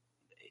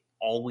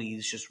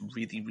always just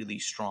really, really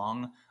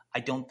strong. I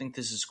don't think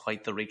this is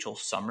quite the Rachel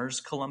Summers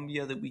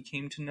Columbia that we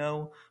came to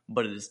know,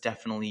 but it is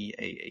definitely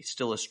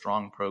still a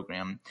strong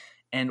program.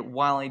 And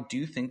while I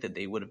do think that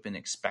they would have been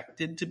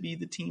expected to be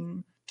the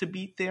team to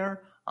beat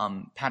there,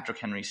 Patrick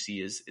Henry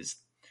C is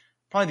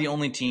probably the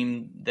only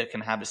team that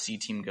can have a C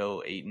team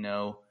go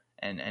 8-0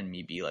 and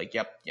me be like,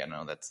 yep, yeah,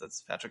 no,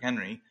 that's Patrick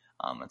Henry.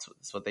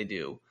 That's what they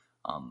do.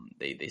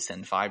 They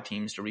send 5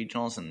 teams to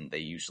regionals, and they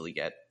usually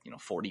get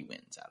 40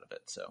 wins out of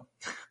it. So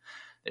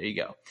there you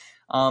go.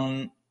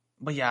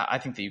 But yeah, I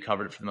think that you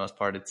covered it for the most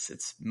part.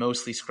 It's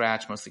mostly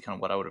scratch, mostly kind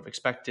of what I would have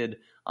expected.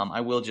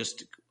 I will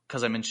just,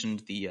 because I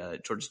mentioned the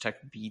Georgia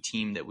Tech B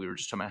team that we were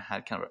just talking about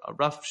had kind of a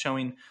rough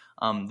showing.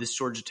 This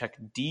Georgia Tech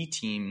D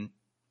team,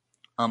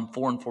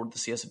 4-4 with the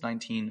CS of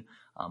 19,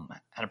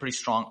 had a pretty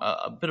strong,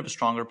 a bit of a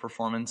stronger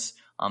performance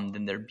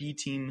than their B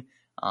team.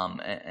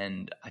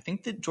 And I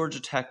think that Georgia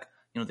Tech,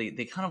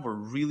 they kind of were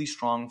really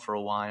strong for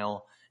a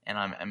while, and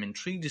I'm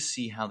intrigued to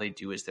see how they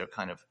do as they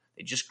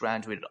just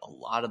graduated a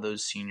lot of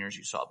those seniors.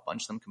 You saw a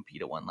bunch of them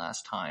compete at one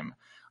last time.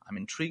 I'm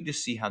intrigued to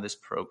see how this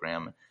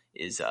program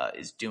is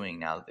doing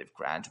now that they've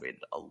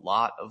graduated a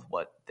lot of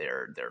what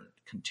they're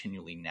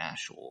continually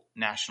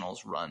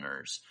nationals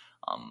runners.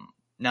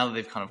 Now that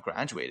they've kind of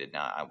graduated,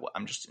 now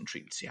I'm just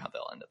intrigued to see how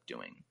they'll end up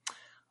doing.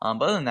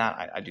 But other than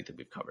that, I do think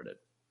we've covered it.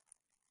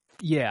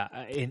 Yeah,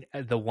 and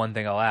the one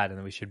thing I'll add, and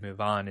then we should move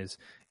on, is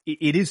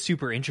it is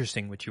super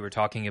interesting what you were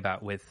talking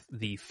about with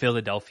the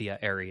Philadelphia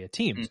area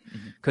teams.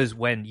 Because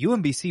when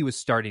UMBC was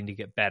starting to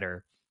get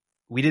better,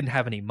 we didn't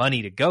have any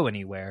money to go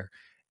anywhere.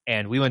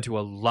 And we went to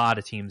a lot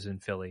of teams in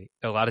Philly,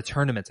 a lot of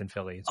tournaments in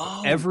Philly.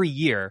 So every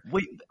year.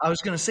 Wait, I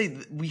was going to say,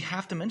 we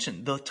have to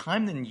mention the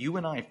time that you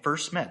and I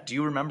first met. Do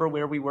you remember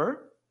where we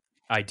were?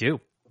 I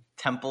do.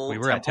 Temple. We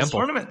were at Temple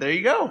tournament. There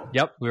you go.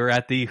 Yep. We were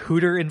at the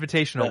Hooter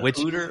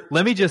Invitational,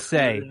 let me just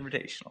say,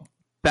 Invitational.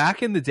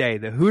 Back in the day,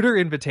 the Hooter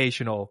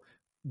Invitational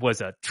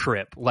was a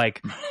trip.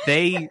 Like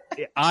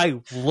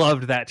I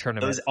loved that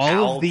tournament. Those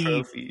owl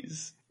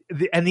trophies.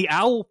 And the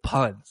owl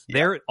puns.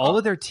 Yeah. All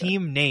of their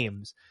team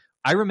names.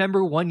 I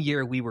remember one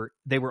year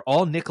they were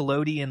all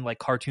Nickelodeon like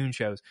cartoon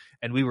shows,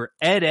 and we were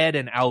Ed,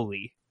 and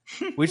Owly,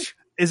 which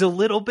is a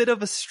little bit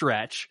of a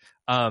stretch.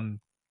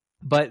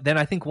 But then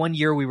I think one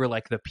year we were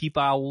like the Peep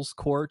Owls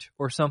Court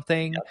or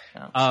something.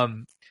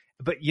 Yep.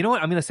 But you know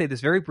what? I'm going to say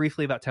this very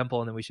briefly about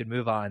Temple, and then we should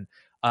move on.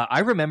 I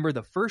remember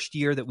the first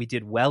year that we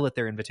did well at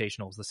their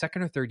invitationals, the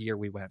second or third year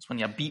we went. This one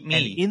you beat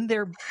me. And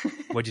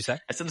what'd you say?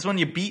 I said this one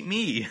you beat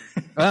me.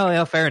 Well,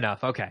 yeah, fair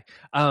enough. Okay.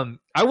 I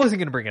wasn't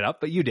going to bring it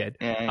up, but you did.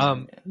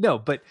 Yeah. No,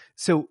 but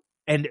so,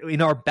 and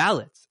in our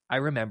ballots, I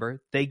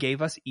remember they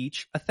gave us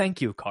each a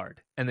thank you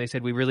card, and they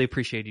said, we really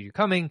appreciated you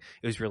coming.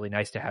 It was really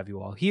nice to have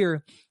you all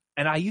here.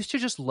 And I used to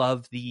just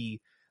love the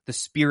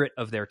spirit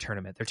of their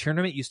tournament. Their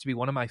tournament used to be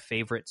one of my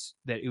favorites.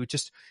 That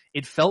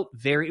it felt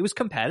it was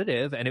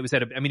competitive, and it was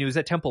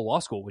at Temple Law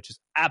School, which is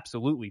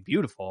absolutely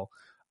beautiful.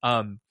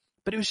 But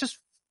it was just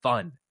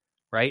fun,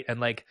 right?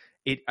 And I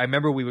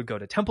remember we would go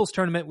to Temple's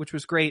tournament, which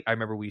was great. I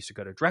remember we used to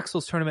go to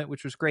Drexel's tournament,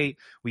 which was great.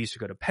 We used to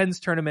go to Penn's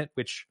tournament,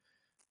 which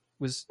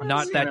was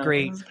not that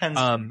great.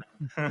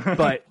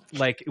 But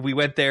we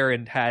went there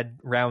and had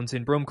rounds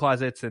in broom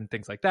closets and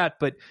things like that.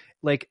 But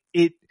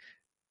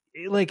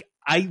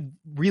I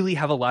really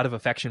have a lot of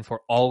affection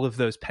for all of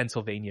those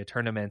Pennsylvania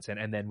tournaments.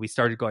 And then we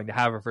started going to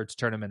Haverford's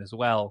tournament as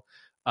well.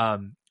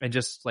 And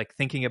just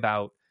thinking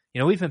about, we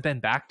haven't been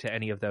back to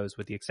any of those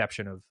with the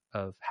exception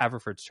of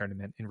Haverford's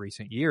tournament in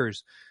recent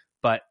years,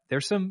 but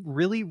there's some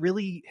really,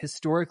 really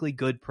historically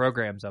good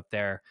programs up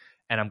there.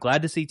 And I'm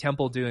glad to see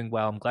Temple doing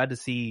well. I'm glad to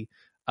see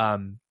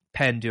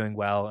Penn doing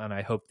well. And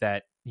I hope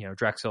that,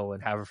 Drexel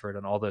and Haverford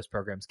and all those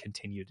programs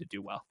continue to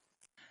do well.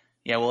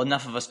 Yeah, well,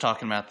 enough of us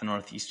talking about the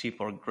Northeast.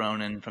 People are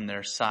groaning from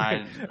their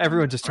side.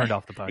 Everyone just turned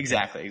off the podcast.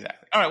 Exactly.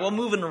 All right, well,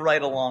 moving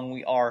right along,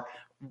 we are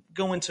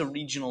going to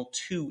Regional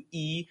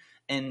 2E.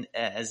 And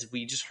as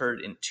we just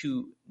heard in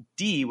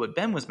 2D, what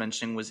Ben was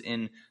mentioning was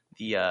in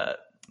the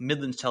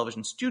Midlands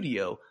Television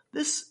Studio.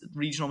 This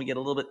regional, we get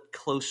a little bit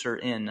closer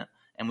in,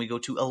 and we go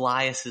to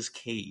Elias's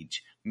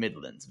Cage,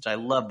 Midlands, which I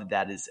love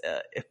that is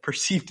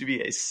perceived to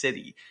be a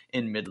city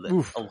in Midlands.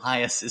 Oof.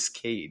 Elias's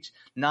Cage.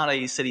 Not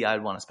a city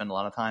I'd want to spend a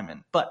lot of time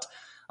in. But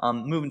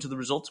moving to the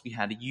results, we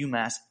had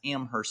UMass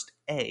Amherst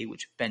A,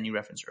 which Ben, you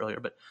referenced earlier,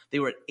 but they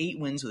were at 8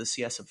 wins with a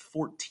CS of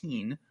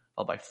 14,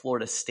 followed by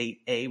Florida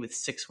State A with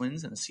 6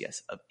 wins and a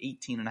CS of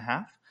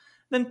 18.5.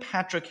 Then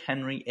Patrick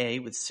Henry A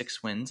with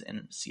 6 wins and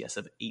a CS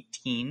of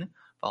 18,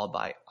 followed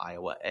by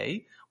Iowa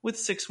A with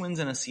 6 wins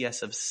and a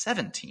CS of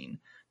 17.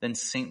 Then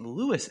St.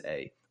 Louis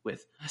A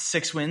with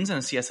 6 wins and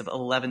a CS of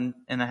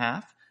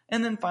 11.5.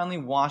 And then finally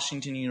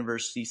Washington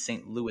University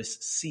St. Louis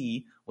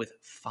C with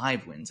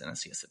 5 wins and a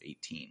CS of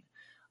 18.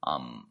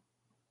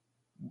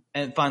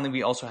 And finally,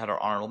 we also had our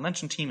honorable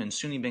mention team in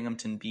SUNY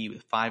Binghamton B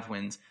with 5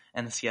 wins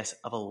and a CS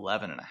of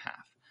 11.5.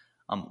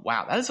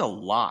 Wow, that is a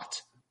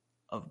lot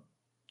of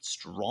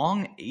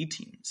strong A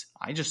teams.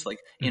 I just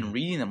in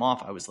reading them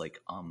off, I was like,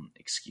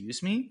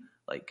 excuse me?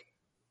 Like,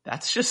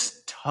 that's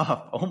just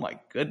tough. Oh my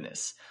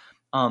goodness.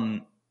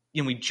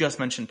 We just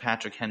mentioned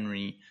Patrick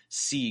Henry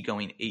C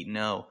going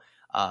 8-0.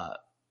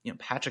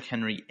 Patrick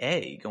Henry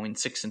A going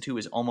 6-2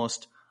 is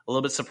almost a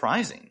little bit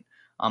surprising.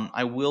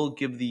 I will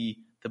give the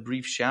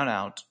brief shout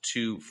out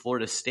to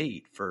Florida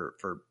State for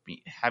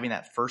having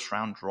that first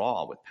round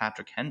draw with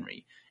Patrick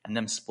Henry and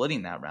them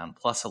splitting that round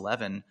plus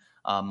 11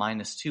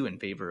 -2 in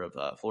favor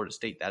of Florida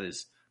State. That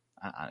is,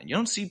 you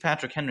don't see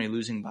Patrick Henry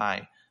losing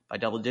by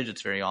double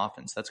digits very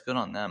often, so that's good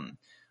on them.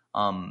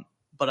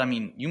 But I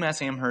mean,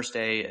 UMass Amherst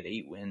A at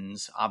 8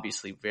 wins,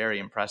 obviously very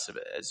impressive,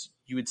 as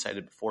you had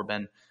cited before,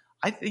 Ben.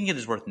 I think it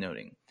is worth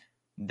noting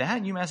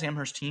that UMass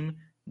Amherst team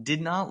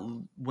did not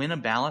win a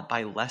ballot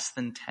by less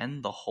than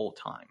 10 the whole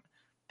time.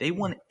 They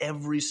won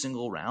every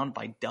single round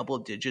by double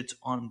digits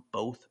on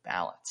both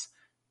ballots.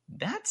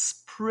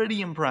 That's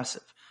pretty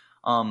impressive.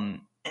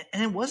 And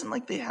it wasn't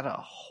like they had a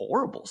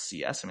horrible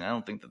CS. I mean, I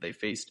don't think that they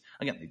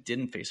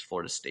didn't face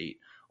Florida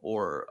State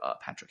or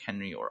Patrick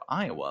Henry or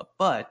Iowa,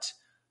 but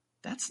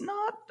that's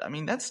not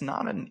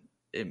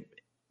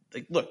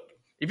look,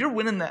 if you're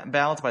winning that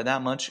ballots by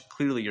that much,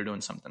 clearly you're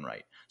doing something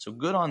right. So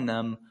good on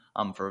them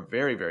for a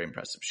very, very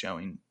impressive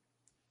showing.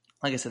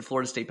 Like I said,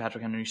 Florida State,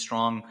 Patrick Henry,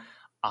 strong.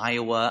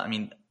 Iowa,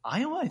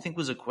 I think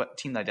was a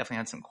team that I definitely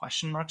had some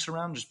question marks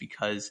around just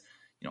because,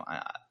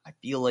 I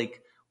feel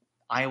like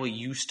Iowa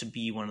used to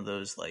be one of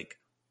those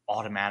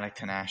automatic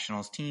to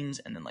nationals teams.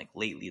 And then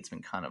lately it's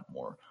been kind of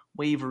more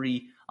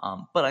wavery.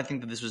 But I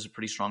think that this was a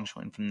pretty strong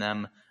showing from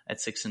them at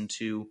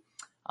 6-2.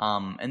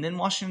 And then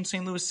Washington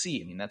St. Louis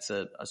C. That's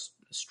a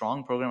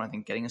strong program. I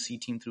think getting a C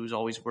team through is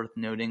always worth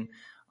noting.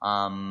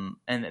 And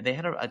they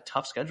had a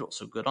tough schedule.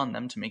 So good on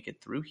them to make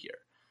it through here.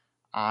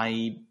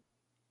 I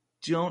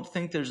don't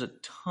think there's a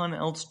ton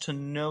else to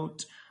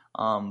note.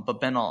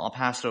 But Ben, I'll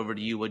pass it over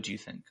to you. What do you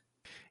think?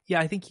 Yeah,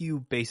 I think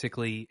you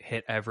basically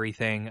hit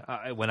everything.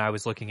 When I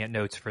was looking at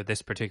notes for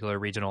this particular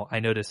regional,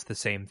 I noticed the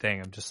same thing.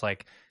 I'm just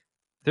like,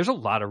 there's a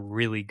lot of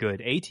really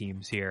good A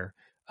teams here.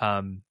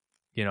 You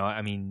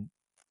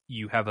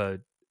have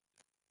a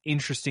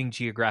interesting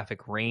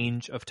geographic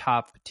range of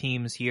top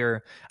teams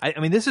here. I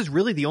mean, this is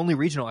really the only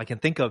regional I can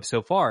think of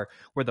so far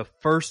where the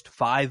first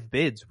 5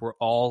 bids were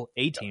all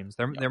A teams.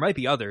 There might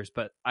be others,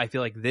 but I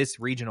feel like this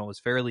regional is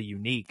fairly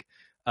unique.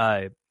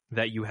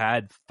 That you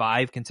had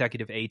 5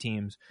 consecutive A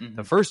teams,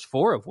 the first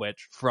 4 of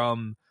which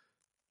from,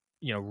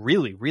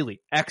 really, really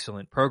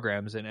excellent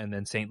programs. And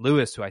then St.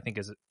 Louis, who I think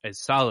is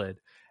solid.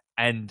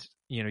 And,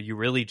 you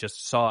really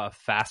just saw a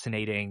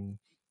fascinating,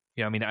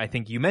 I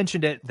think you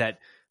mentioned it, that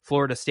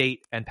Florida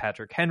State and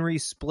Patrick Henry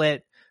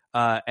split.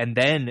 And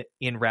then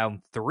in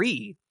round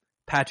 3,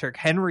 Patrick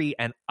Henry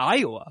and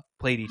Iowa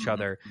played each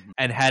other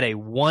and had a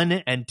 1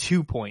 and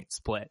 2 point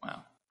split.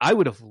 Wow. I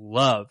would have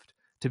loved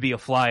to be a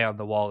fly on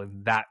the wall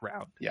in that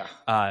round. Yeah.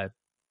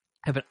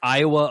 Have an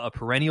Iowa, a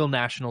perennial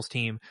nationals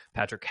team,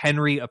 Patrick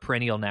Henry, a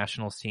perennial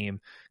nationals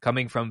team,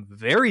 coming from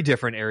very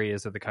different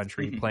areas of the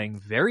country, playing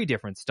very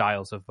different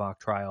styles of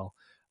mock trial,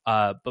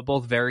 but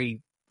both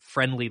very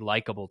friendly,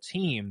 likable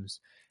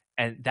teams.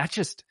 And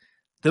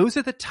those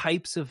are the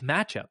types of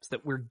matchups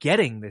that we're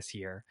getting this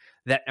year.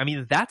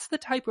 That's the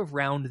type of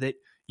round that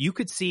you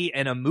could see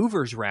in a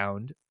movers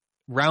round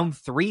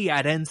 3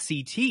 at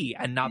NCT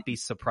and not be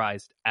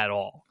surprised at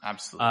all.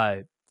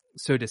 Absolutely.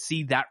 So to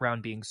see that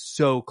round being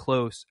so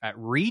close at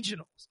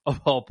regionals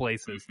of all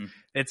places,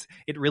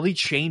 it really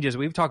changes.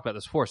 We've talked about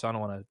this before, so I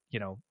don't want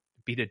to,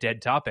 beat a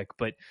dead topic,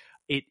 but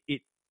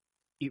it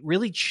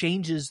really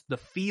changes the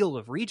feel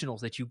of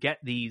regionals that you get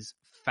these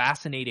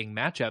fascinating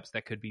matchups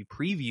that could be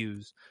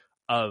previews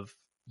of,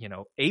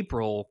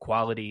 April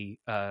quality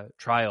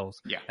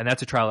trials. Yeah. And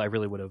that's a trial I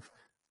really would have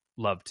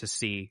love to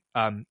see.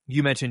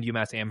 You mentioned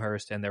UMass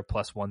Amherst and their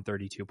plus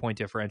 132 point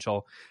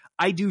differential.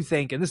 I do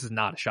think, and this is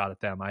not a shot at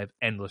them, I have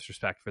endless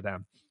respect for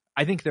them.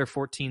 I think their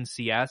 14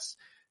 CS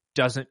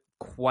doesn't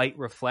quite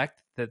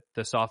reflect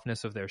the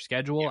softness of their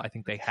schedule. I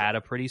think they had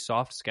a pretty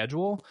soft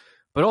schedule,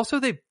 but also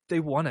they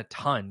won a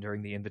ton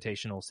during the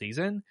invitational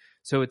season.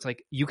 So it's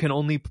like you can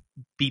only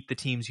beat the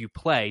teams you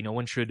play. No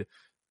one should,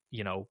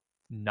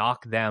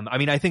 knock them. I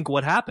mean, I think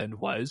what happened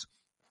was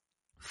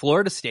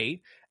Florida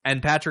State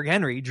and Patrick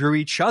Henry drew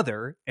each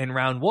other in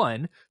round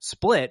 1,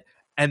 split,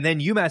 and then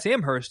UMass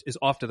Amherst is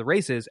off to the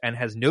races and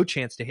has no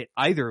chance to hit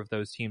either of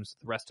those teams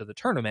the rest of the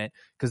tournament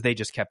because they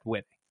just kept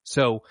winning.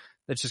 So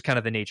that's just kind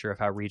of the nature of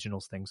how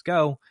regionals things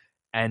go.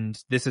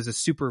 And this is a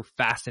super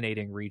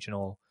fascinating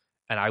regional,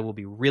 and I will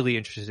be really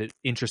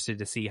interested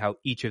to see how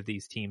each of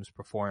these teams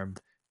perform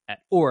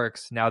at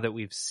Oryx now that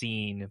we've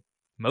seen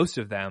most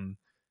of them,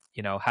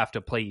 have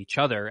to play each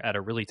other at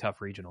a really tough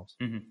regionals.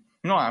 Mm-hmm.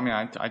 No, I mean,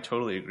 I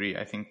totally agree.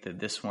 I think that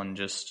this one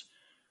just,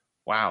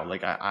 wow,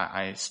 like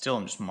I still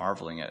am just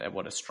marveling at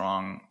what a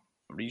strong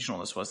regional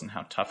this was and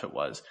how tough it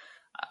was.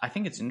 I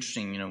think it's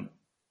interesting,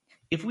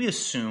 if we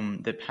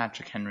assume that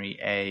Patrick Henry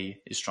A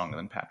is stronger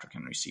than Patrick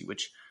Henry C,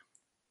 which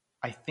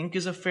I think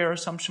is a fair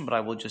assumption, but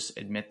I will just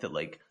admit that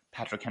like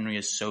Patrick Henry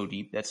is so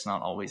deep, that's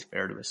not always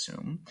fair to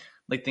assume.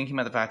 Like thinking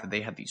about the fact that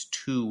they had these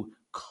two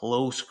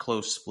close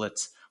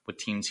splits with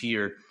teams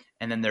here,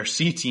 and then their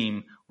C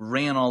team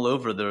ran all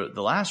over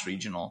the last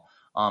regional.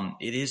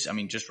 It is,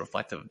 just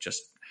reflective of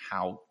just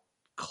how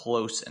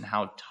close and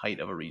how tight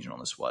of a regional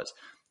this was.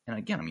 And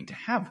again, to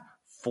have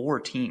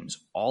 4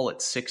 teams all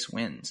at 6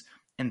 wins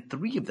and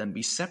 3 of them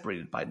be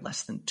separated by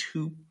less than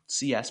 2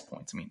 CS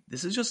points.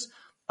 This is just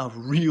a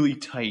really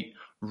tight,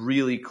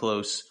 really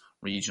close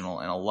regional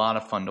and a lot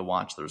of fun to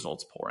watch the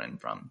results pour in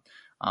from.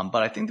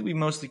 But I think that we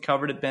mostly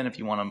covered it, Ben. If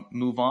you want to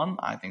move on,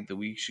 I think that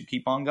we should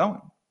keep on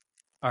going.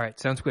 All right,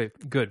 sounds good.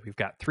 We've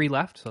got 3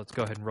 left, so let's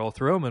go ahead and roll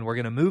through them, and we're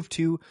going to move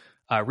to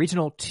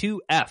Regional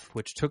 2F,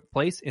 which took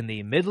place in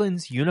the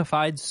Midlands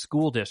Unified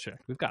School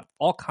District. We've got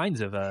all kinds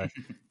of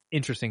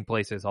interesting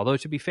places, although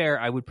to be fair,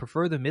 I would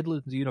prefer the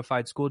Midlands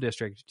Unified School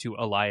District to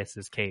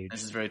Elias's Cage.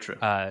 This is very true.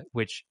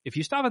 Which, if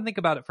you stop and think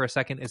about it for a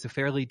second, is a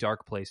fairly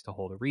dark place to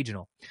hold a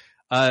regional.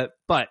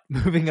 But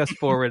moving us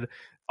forward,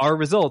 our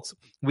results,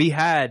 we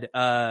had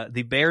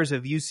the Bears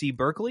of UC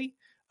Berkeley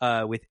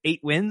with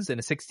 8 wins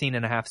and a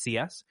 16.5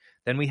 CS.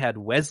 Then we had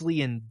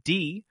Wesleyan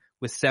D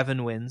with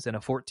 7 wins and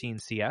a 14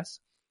 CS.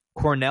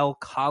 Cornell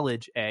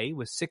College A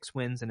with 6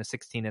 wins and a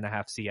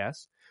 16.5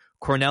 CS.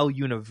 Cornell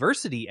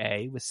University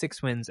A with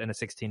 6 wins and a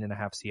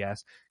 16.5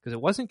 CS. Because it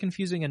wasn't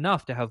confusing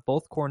enough to have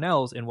both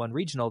Cornells in one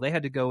regional. They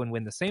had to go and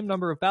win the same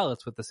number of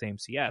ballots with the same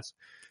CS.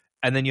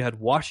 And then you had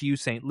Wash U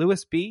St.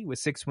 Louis B with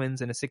 6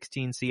 wins and a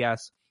 16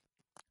 CS.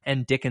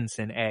 And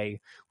Dickinson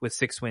A with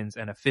 6 wins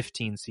and a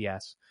 15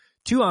 CS.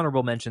 2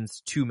 honorable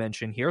mentions to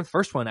mention here. The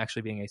first one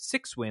actually being a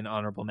 6-win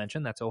honorable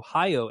mention. That's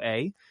Ohio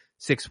A,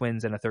 6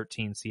 wins and a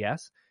 13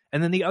 CS.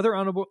 And then the other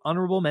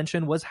honorable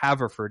mention was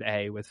Haverford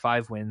A with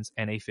 5 wins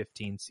and a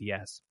 15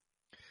 CS.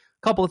 A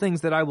couple of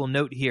things that I will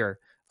note here.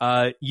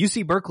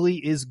 UC Berkeley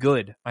is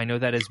good. I know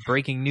that is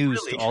breaking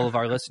news Really? To all of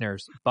our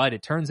listeners, but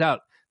it turns out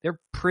they're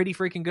pretty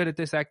freaking good at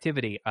this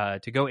activity.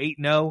 To go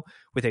 8-0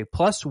 with a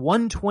plus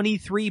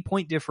 123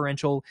 point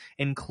differential,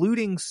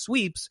 including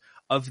sweeps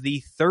of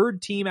the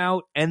 3rd team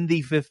out and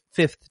the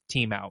 5th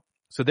team out.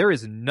 So there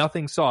is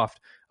nothing soft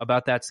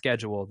about that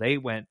schedule. They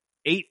went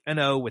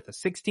 8-0 with a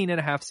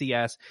 16.5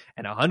 CS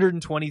and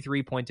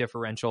 123 point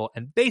differential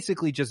and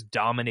basically just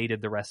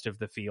dominated the rest of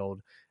the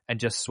field and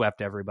just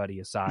swept everybody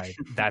aside.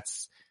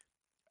 That's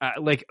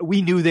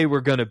we knew they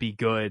were going to be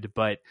good,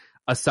 but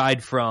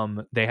aside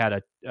from they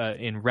had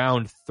in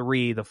round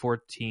 3, the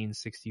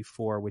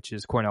 1464, which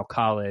is Cornell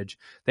College,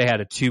 they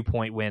had a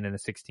 2-point win and a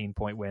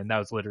 16-point win. That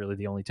was literally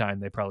the only time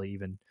they probably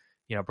even,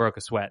 broke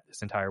a sweat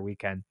this entire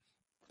weekend.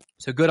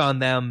 So good on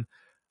them.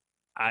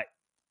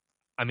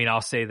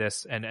 I'll say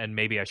this and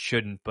maybe I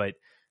shouldn't, but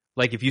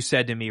if you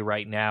said to me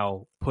right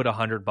now, put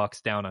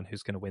 $100 down on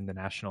who's going to win the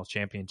national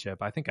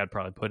championship, I think I'd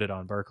probably put it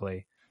on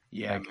Berkeley.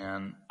 Yeah,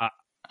 man.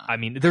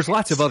 There's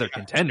lots of other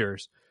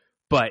contenders,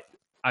 but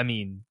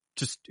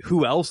just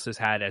who else has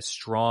had as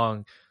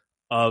strong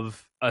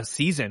of a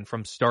season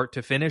from start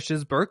to finish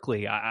as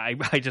Berkeley?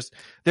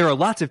 There are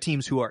lots of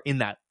teams who are in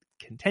that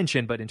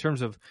contention, but in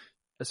terms of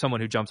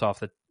someone who jumps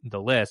off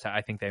the list,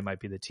 I think they might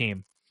be the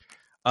team.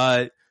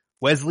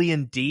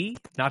 Wesleyan D,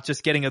 not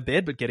just getting a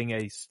bid, but getting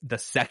the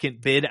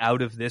 2nd bid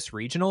out of this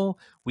regional.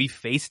 We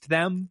faced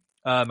them.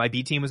 My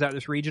B team was at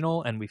this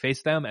regional and we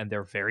faced them and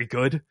they're very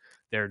good.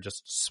 They're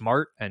just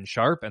smart and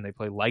sharp and they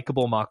play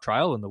likable mock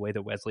trial in the way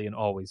that Wesleyan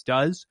always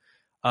does.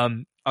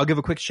 I'll give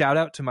a quick shout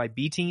out to my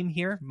B team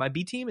here. My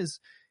B team is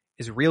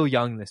real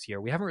young this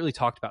year. We haven't really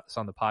talked about this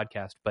on the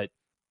podcast, but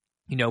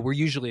we're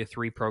usually a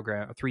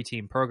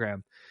 3-team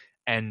program.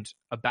 And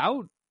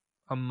about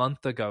a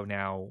month ago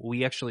now,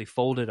 we actually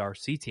folded our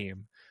C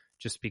team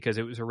just because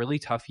it was a really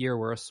tough year.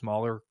 We're a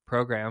smaller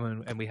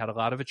program and we had a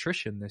lot of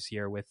attrition this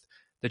year with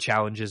the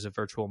challenges of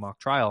virtual mock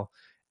trial.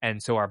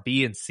 And so our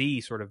B and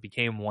C sort of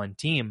became one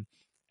team.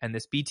 And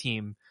this B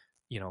team,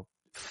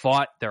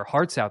 fought their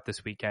hearts out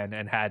this weekend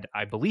and had,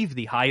 I believe,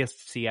 the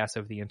highest CS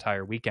of the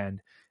entire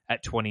weekend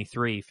at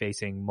 23,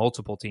 facing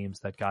multiple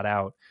teams that got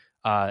out.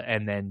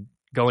 And then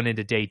going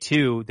into day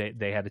 2,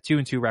 they had a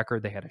 2-2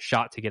 record. They had a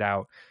shot to get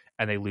out,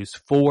 and they lose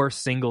 4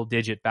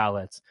 single-digit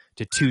ballots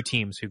to 2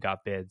 teams who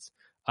got bids.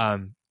 So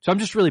I'm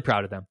just really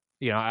proud of them.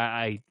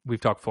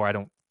 We've talked before. I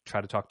don't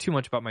try to talk too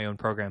much about my own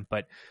program,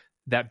 but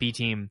that B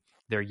team,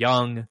 they're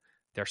young,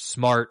 they're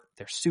smart,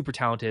 they're super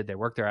talented, they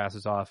work their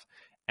asses off,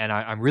 and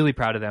I'm really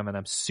proud of them, and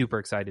I'm super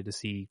excited to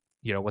see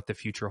what the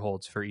future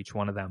holds for each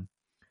one of them.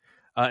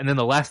 And then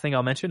the last thing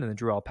I'll mention, and then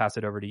Drew, I'll pass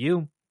it over to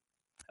you.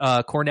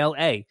 Cornell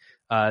A.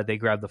 They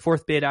grabbed the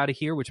 4th bid out of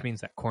here, which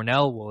means that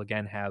Cornell will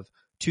again have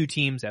 2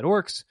 teams at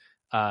Orcs.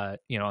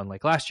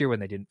 Unlike last year when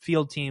they didn't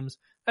field teams.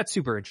 That's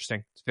super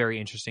interesting. It's very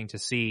interesting to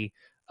see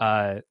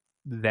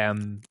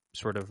them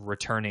sort of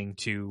returning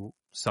to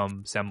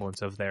some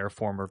semblance of their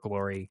former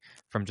glory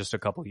from just a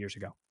couple years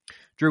ago.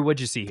 Drew, what'd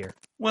you see here?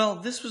 Well,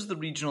 this was the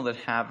regional that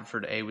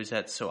Haverford A was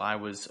at, so I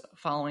was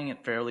following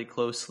it fairly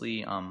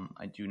closely.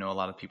 I do know a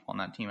lot of people on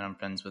that team, and I'm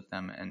friends with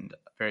them, and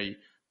very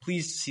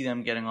pleased to see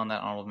them getting on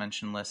that honorable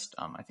mention list.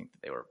 I think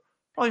that they were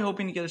probably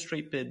hoping to get a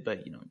straight bid,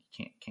 but you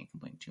can't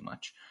complain too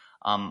much.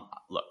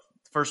 Look,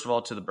 first of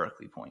all, to the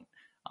Berkeley point,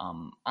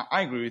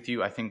 I agree with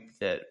you. I think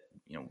that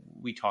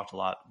we talked a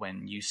lot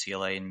when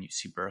UCLA and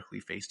UC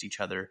Berkeley faced each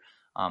other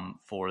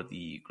for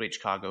the Great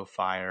Chicago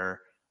Fire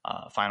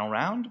final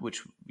round,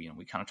 which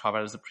we kind of talk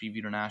about as the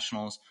preview to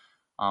nationals.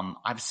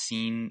 I've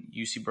seen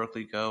UC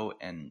Berkeley go,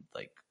 and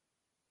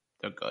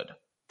they're good.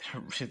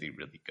 They're really,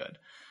 really good.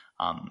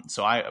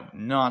 So I'm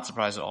not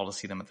surprised at all to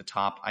see them at the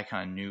top. I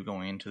kind of knew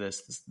going into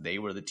this they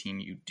were the team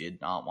you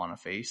did not want to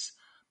face.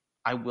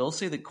 I will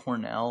say that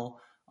Cornell,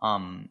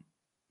 I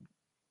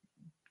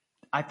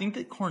think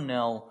that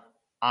Cornell,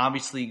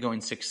 obviously going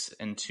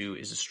 6-2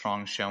 is a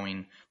strong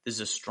showing. This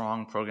is a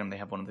strong program. They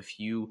have one of the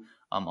few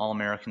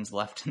All-Americans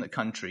left in the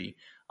country.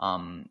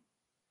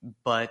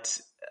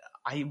 But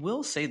I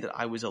will say that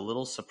I was a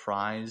little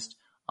surprised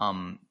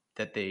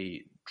that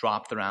they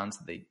dropped the rounds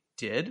that they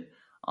did.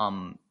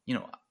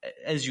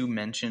 As you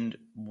mentioned,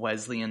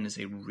 Wesleyan is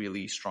a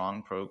really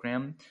strong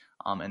program.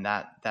 And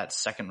that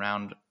second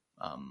round,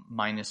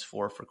 -4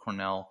 for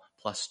Cornell,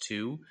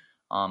 +2,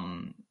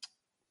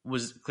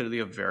 was clearly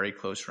a very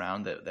close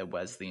round that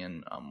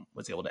Wesleyan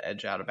was able to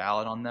edge out a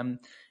ballot on them.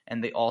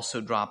 And they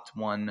also dropped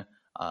one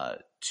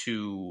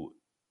to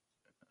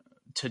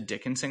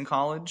Dickinson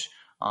College.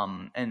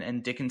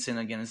 And Dickinson,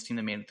 again, is a team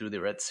that made it through. They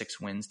were at 6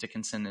 wins.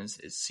 Dickinson is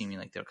seeming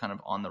like they're kind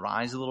of on the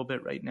rise a little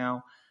bit right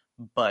now.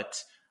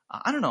 But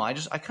I don't know. I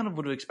kind of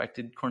would have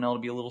expected Cornell to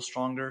be a little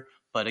stronger.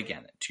 But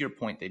again, to your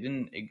point, they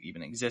didn't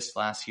even exist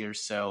last year.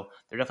 So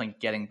they're definitely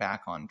getting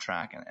back on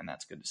track, and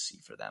that's good to see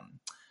for them.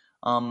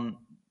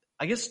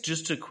 I guess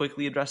just to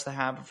quickly address the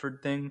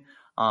Haverford thing,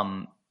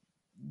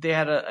 they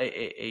had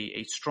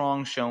a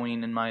strong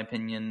showing, in my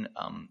opinion.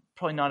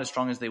 Probably not as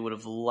strong as they would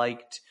have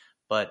liked,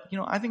 but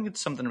I think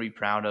it's something to be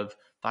proud of.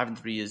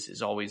 5-3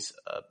 is always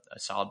a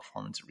solid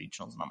performance at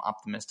regionals, and I'm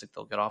optimistic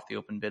they'll get off the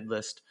open bid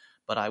list.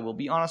 But I will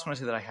be honest when I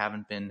say that I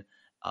haven't been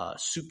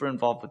super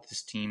involved with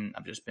this team.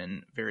 I've just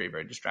been very,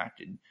 very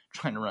distracted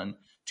trying to run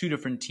 2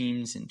 different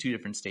teams in 2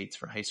 different states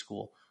for high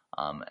school.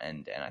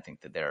 And I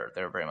think that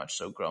they're very much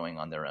so growing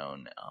on their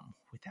own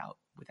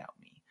without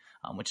me,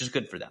 which is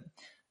good for them.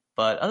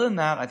 But other than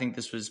that, I think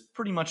this was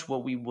pretty much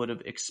what we would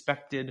have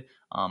expected.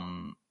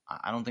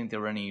 I don't think there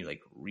were any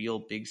real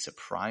big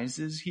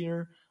surprises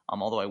here.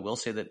 Although I will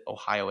say that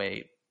Ohio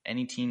A,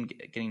 any team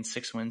getting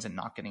 6 wins and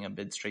not getting a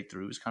bid straight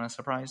through is kind of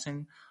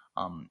surprising.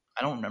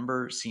 I don't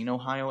remember seeing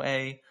Ohio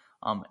A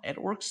at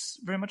Orcs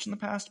very much in the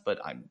past, but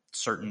I'm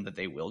certain that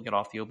they will get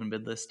off the open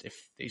bid list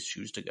if they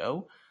choose to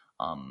go.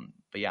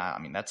 But yeah, I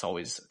mean, that's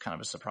always kind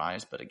of a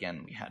surprise. But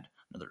again, we had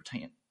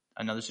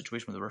another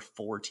situation where there were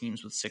 4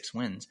 teams with 6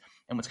 wins.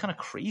 And what's kind of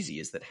crazy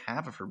is that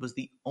Haverford was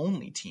the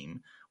only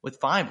team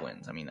with 5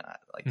 wins. I mean, I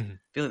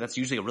feel like that's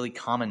usually a really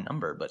common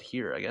number, but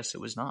here, I guess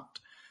it was not.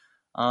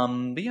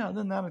 But yeah, other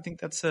than that, I think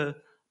that's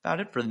about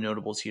it for the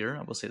notables here.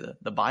 I will say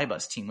the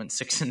Bybus team went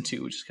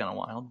 6-2, which is kind of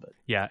wild. But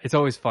yeah, it's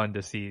always fun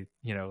to see,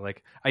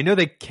 I know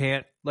they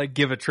can't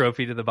give a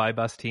trophy to the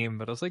Bybus team,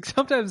 but I was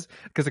sometimes,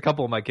 because a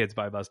couple of my kids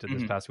Bybusted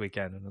this past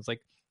weekend, and I was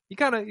you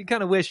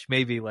kind of wish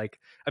maybe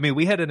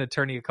we had an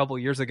attorney a couple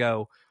years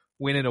ago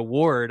win an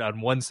award on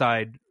one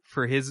side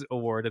for his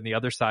award and the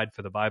other side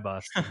for the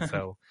Bybus. And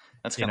so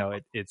that's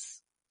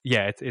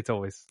it's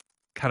always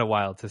kind of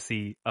wild to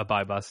see a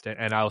Bybus.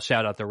 And I'll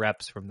shout out the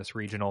reps from this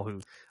regional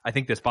who I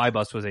think this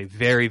Bybus was a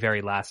very,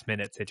 very last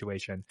minute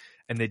situation,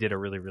 and they did a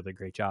really, really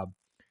great job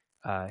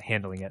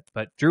handling it.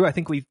 But Drew, I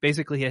think we've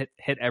basically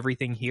hit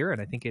everything here, and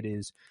I think it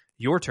is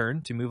your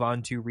turn to move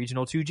on to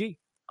Regional 2G.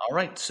 All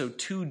right, so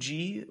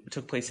 2G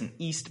took place in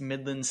East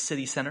Midlands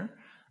City Center.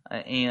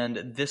 And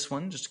this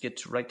one, just to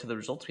get right to the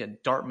results, we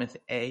had Dartmouth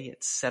A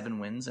at 7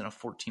 wins and a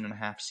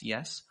 14.5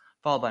 CS,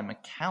 followed by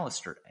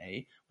McAllister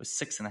A with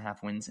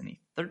 6.5 wins and a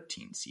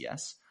 13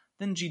 CS.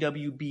 then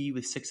GWB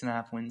with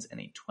 6.5 wins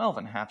and a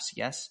 12.5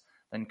 CS,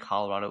 then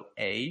Colorado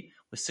A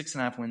with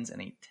 6.5 wins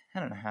and a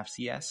 10.5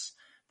 CS,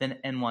 then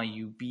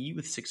NYU B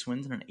with 6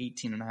 wins and an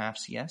 18.5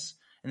 CS,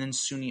 and then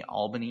SUNY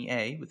Albany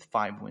A with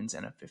 5 wins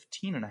and a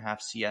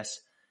 15.5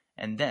 CS,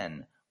 and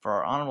then for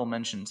our honorable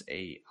mentions,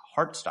 a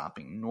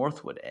heart-stopping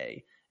Northwood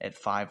A at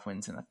 5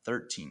 wins and a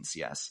 13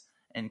 CS,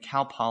 and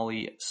Cal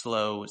Poly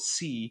Slow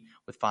C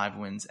with 5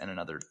 wins and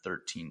another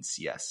 13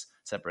 CS,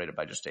 separated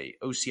by just a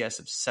OCS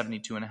of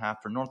 72.5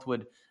 for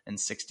Northwood and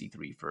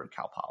 63 for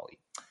Cal Poly.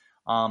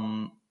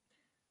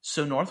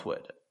 So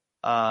Northwood,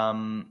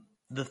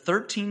 the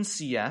 13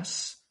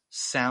 CS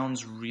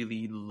sounds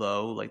really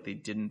low, like they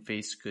didn't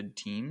face good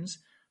teams,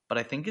 but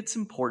I think it's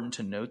important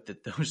to note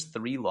that those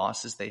 3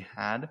 losses they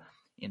had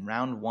in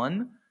round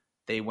 1,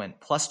 they went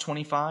plus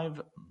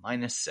 25,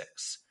 minus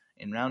 6.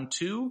 In round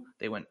 2,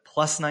 they went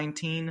plus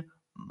 19,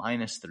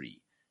 minus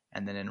 3.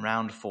 And then in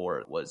round 4,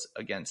 it was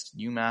against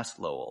UMass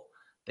Lowell.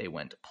 They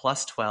went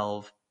plus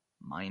 12,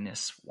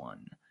 minus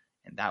 1.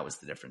 And that was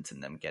the difference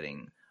in them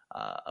getting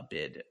a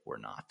bid or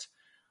not.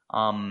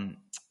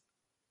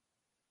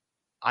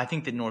 I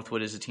think that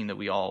Northwood is a team that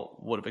we all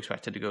would have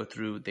expected to go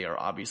through. They are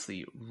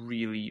obviously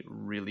really,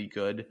 really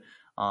good.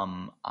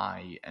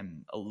 I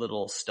am a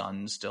little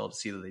stunned still to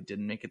see that they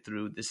didn't make it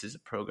through. This is a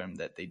program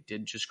that they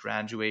did just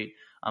graduate.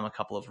 A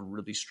couple of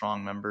really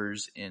strong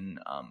members in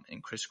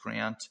Chris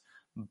Grant.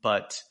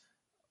 But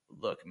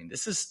look, I mean,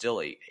 this is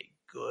still a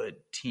good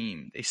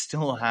team. They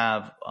still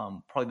have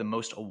probably the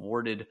most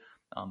awarded,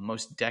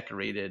 most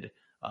decorated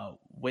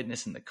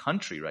witness in the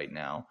country right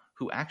now,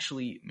 who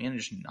actually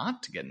managed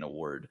not to get an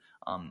award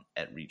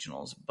at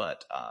regionals.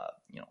 But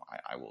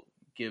I will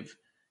give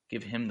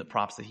him the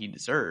props that he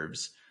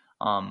deserves.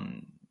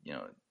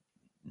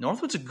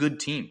 Northwood's a good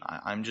team.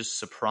 I'm just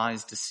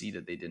surprised to see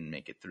that they didn't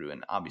make it through,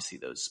 and obviously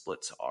those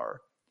splits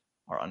are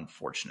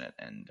unfortunate,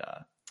 and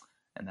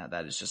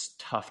that is just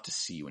tough to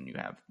see when you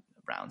have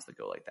rounds that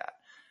go like that.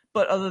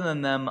 But other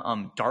than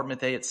them,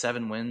 Dartmouth A at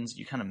 7 wins.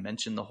 You kind of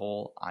mentioned the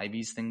whole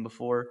Ivies thing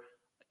before.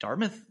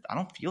 Dartmouth, I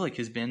don't feel like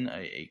has been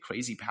a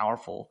crazy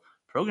powerful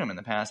program in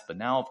the past, but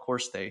now, of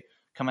course, they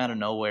come out of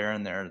nowhere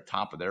and they're at the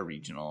top of their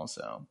regional,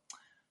 so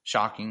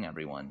shocking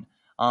everyone.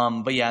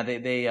 But yeah,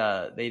 they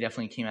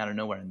definitely came out of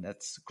nowhere, and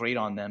that's great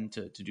on them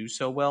to do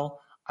so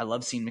well. I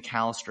love seeing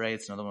McAllister.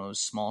 It's another one of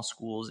those small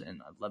schools,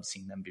 and I love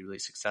seeing them be really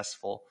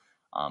successful.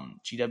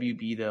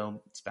 GWB,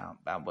 though, it's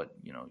about what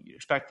you'd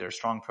expect. They're a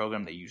strong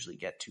program. They usually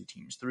get 2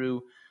 teams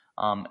through.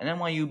 And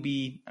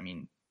NYUB, I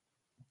mean,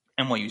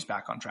 NYU's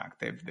back on track.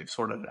 They've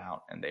sorted it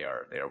out, and they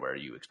are where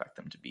you expect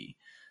them to be.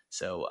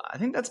 So I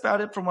think that's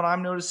about it from what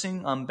I'm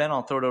noticing. Ben,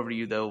 I'll throw it over to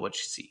you, though. What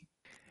you see?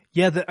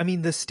 Yeah, the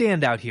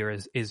standout here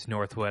is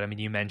Northwood. I mean,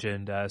 you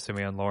mentioned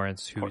Simeon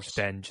Lawrence, who's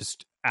been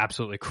just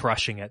absolutely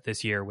crushing it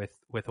this year with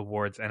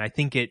awards, and I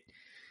think it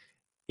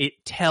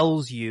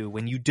tells you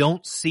when you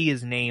don't see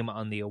his name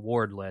on the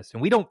award list,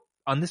 and we don't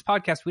on this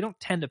podcast, we don't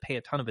tend to pay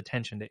a ton of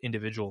attention to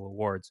individual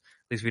awards.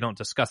 At least we don't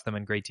discuss them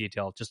in great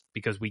detail, just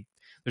because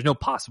there's no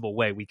possible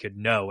way we could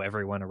know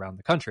everyone around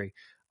the country.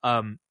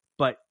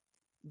 But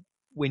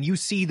when you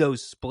see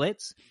those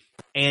splits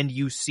and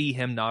you see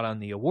him not on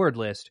the award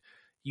list,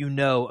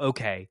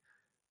 okay,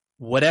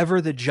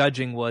 whatever the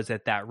judging was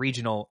at that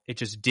regional, it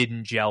just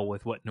didn't gel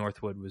with what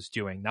Northwood was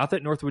doing. Not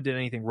that Northwood did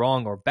anything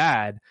wrong or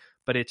bad,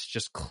 but it's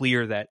just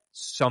clear that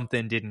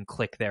something didn't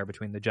click there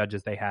between the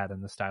judges they had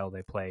and the style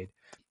they played.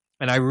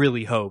 And I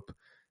really hope,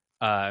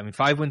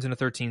 5 wins and a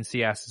 13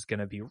 CS is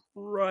going to be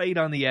right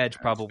on the edge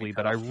probably,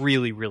 but I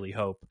really, really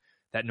hope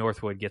that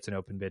Northwood gets an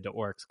open bid to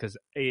Orcs, because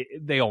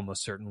they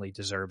almost certainly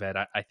deserve it.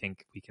 I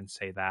think we can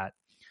say that.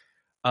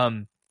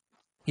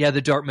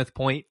 The Dartmouth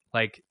point,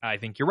 I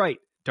think you're right.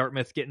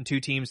 Dartmouth getting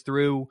 2 teams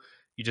through,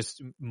 you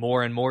just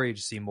more and more, you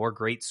just see more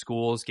great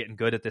schools getting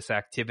good at this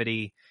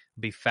activity.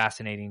 It'll be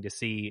fascinating to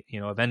see,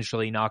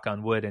 eventually, knock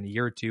on wood, in a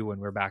year or 2 when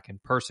we're back in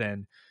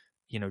person,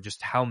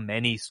 just how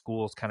many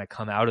schools kind of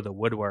come out of the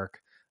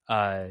woodwork.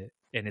 And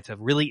it's a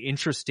really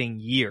interesting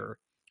year.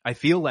 I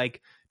feel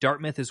like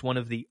Dartmouth is one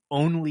of the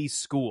only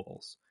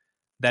schools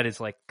that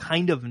is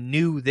kind of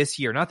new this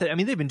year. Not that,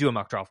 they've been doing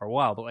mock trial for a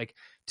while, but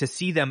to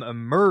see them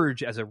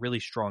emerge as a really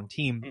strong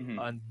team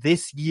on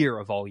this year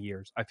of all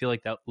years, I feel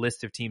like that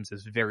list of teams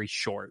is very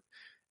short,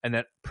 and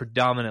that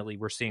predominantly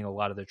we're seeing a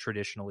lot of the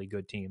traditionally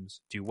good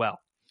teams do well.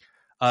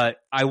 I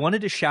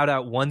wanted to shout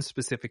out one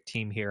specific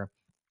team here,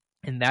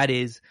 and that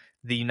is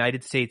the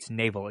United States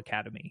Naval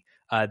Academy.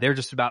 They're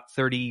just about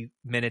 30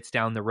 minutes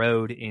down the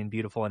road in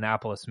beautiful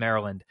Annapolis,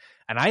 Maryland.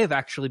 And I have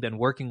actually been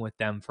working with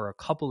them for a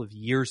couple of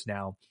years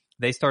now.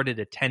 They started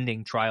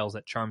attending trials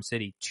at Charm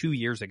City 2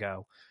 years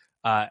ago.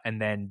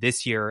 And then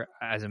this year,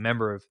 as a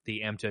member of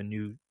the AMTA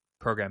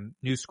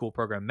New School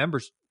Program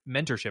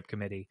Mentorship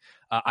Committee,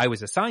 I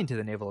was assigned to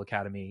the Naval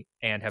Academy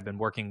and have been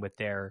working with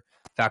their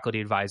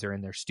faculty advisor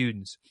and their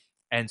students.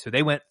 And so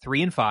they went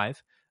 3-5.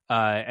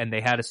 And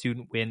they had a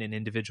student win an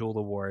individual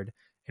award.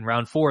 In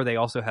round 4, they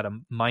also had a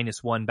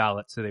 -1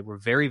 ballot, so they were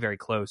very, very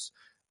close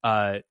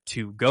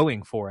to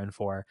going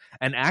 4-4,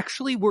 and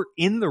actually were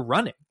in the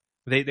running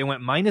They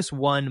went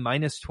 -1,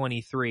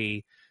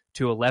 -23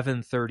 to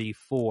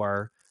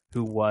 1134,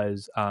 who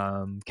was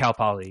Cal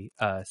Poly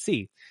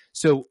C.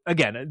 So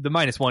again, the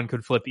 -1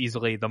 could flip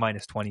easily. The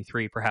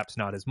 -23, perhaps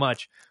not as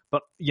much.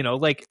 But,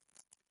 like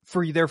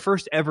for their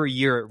first ever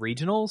year at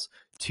regionals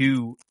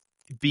to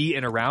be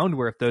in a round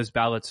where if those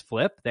ballots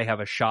flip, they have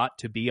a shot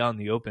to be on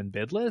the open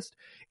bid list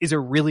is a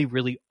really,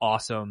 really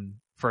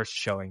awesome first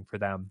showing for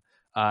them.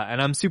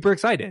 And I'm super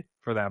excited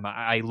for them.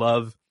 I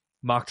love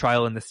mock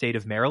trial in the state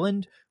of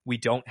Maryland. We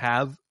don't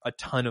have a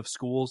ton of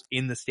schools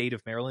in the state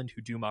of Maryland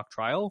who do mock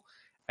trial.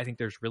 I think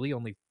there's really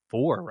only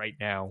 4 right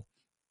now.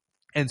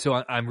 And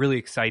so I'm really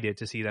excited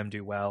to see them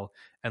do well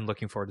and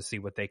looking forward to see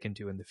what they can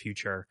do in the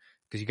future.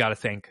 Because you got to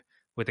think,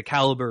 with the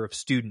caliber of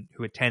student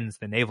who attends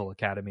the Naval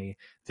Academy,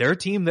 they're a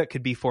team that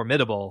could be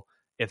formidable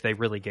if they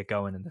really get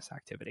going in this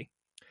activity.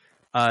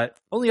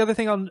 Only other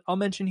thing I'll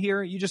mention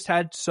here, you just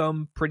had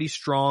some pretty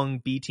strong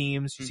B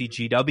teams. You see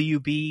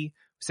GWB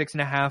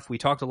 6.5. We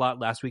talked a lot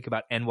last week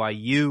about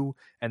NYU,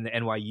 and the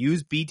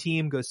NYU's B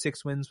team goes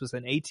 6 wins with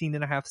an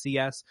 18.5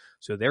 CS.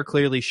 So they're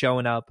clearly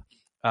showing up.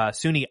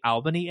 SUNY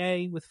Albany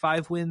A with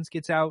 5 wins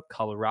gets out.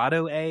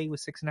 Colorado A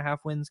with 6.5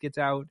 wins gets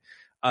out.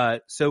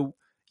 So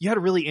you had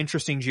a really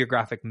interesting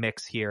geographic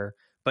mix here,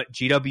 but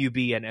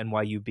GWB and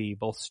NYUB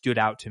both stood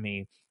out to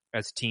me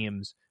as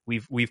teams.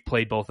 We've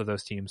played both of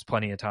those teams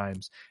plenty of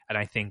times, and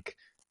I think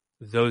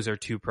those are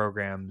 2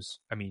 programs.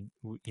 I mean,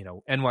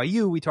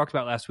 NYU we talked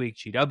about last week.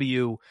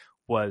 GW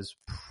was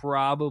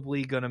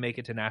probably going to make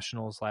it to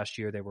nationals last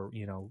year. They were,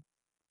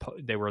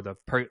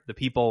 the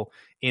people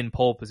in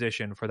pole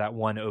position for that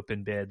one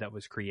open bid that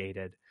was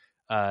created.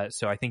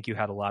 So I think you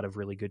had a lot of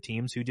really good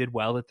teams who did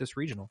well at this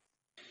regional.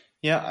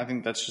 Yeah, I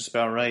think that's just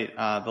about right.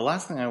 The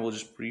last thing I will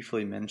just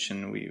briefly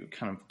mention, we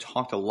kind of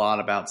talked a lot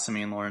about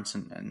Simeon Lawrence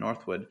and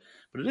Northwood,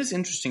 but it is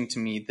interesting to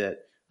me that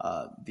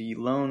the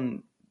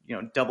lone,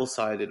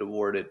 double-sided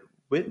awarded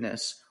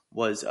witness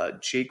was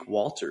Jake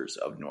Walters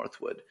of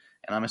Northwood.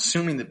 And I'm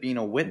assuming that being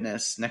a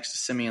witness next to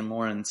Simeon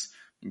Lawrence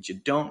means you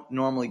don't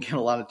normally get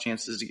a lot of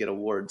chances to get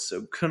awards.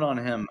 So good on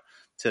him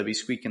to be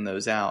squeaking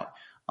those out.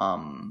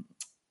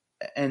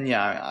 And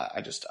yeah,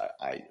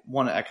 I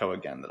want to echo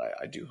again that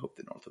I do hope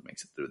that Northwood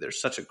makes it through. They're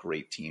such a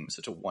great team,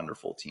 such a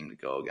wonderful team to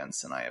go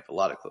against, and I have a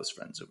lot of close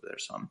friends over there,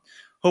 so I'm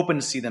hoping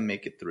to see them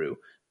make it through.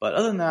 But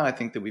other than that, I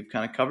think that we've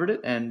kind of covered it.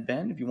 And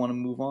Ben, if you want to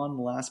move on,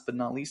 last but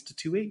not least, to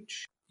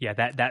 2H. Yeah,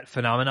 that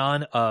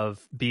phenomenon of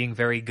being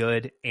very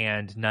good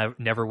and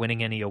never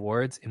winning any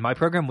awards. In my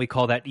program, we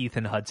call that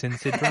Ethan Hudson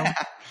syndrome.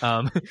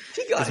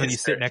 Because when you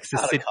sit next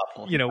to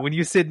when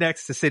you sit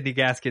next to Sidney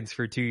Gaskins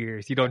for 2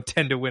 years, you don't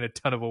tend to win a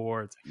ton of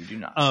awards. You do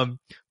not.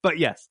 But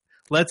yes,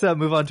 let's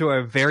move on to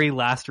our very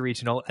last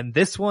regional. And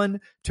this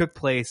one took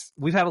place.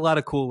 We've had a lot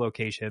of cool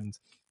locations,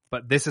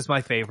 but this is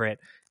my favorite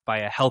by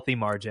a healthy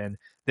margin.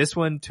 This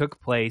one took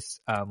place,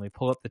 let me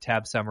pull up the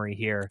tab summary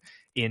here,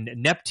 in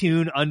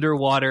Neptune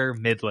Underwater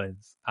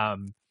Midlands.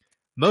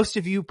 Most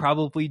of you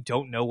probably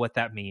don't know what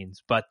that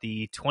means, but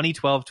the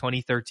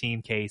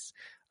 2012-2013 case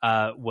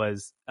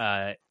was,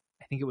 I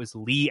think it was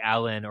Lee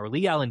Allen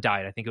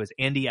died. I think it was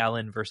Andy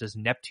Allen versus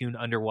Neptune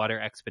Underwater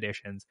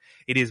Expeditions.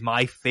 It is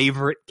my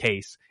favorite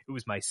case. It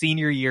was my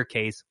senior year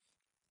case.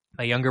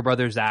 My younger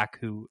brother, Zach,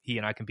 who he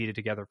and I competed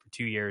together for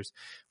 2 years,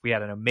 we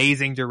had an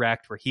amazing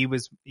direct where he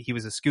was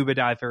a scuba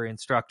diver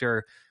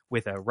instructor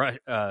with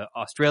a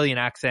Australian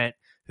accent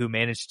who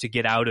managed to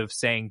get out of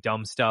saying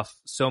dumb stuff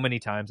so many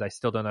times. I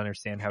still don't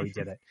understand how he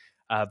did it.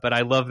 But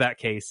I love that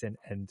case,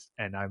 and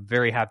I'm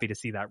very happy to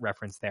see that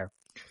reference there.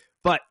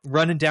 But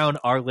running down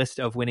our list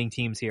of winning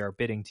teams here, our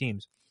bidding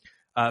teams.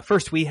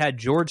 First, we had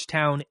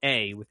Georgetown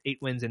A with 8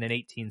 wins and an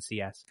 18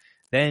 CS.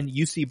 Then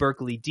UC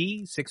Berkeley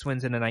D, 6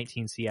 wins and a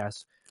 19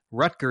 CS.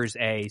 Rutgers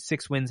A,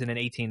 6 wins and an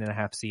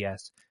 18.5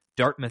 CS.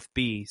 Dartmouth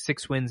B,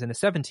 6 wins and a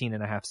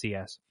 17.5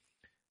 CS.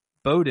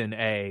 Bowdoin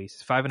A,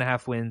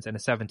 5.5 wins and a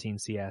 17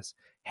 CS.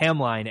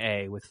 Hamline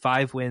A with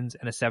 5 wins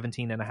and a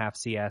 17.5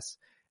 CS.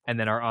 And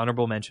then our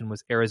honorable mention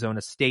was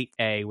Arizona State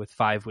A with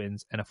 5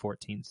 wins and a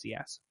 14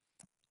 CS.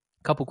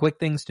 A couple quick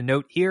things to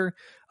note here.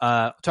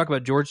 I'll talk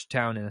about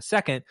Georgetown in a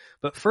second,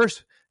 but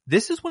first,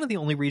 this is one of the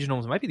only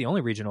regionals, might be the only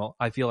regional,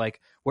 I feel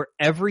like, where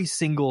every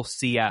single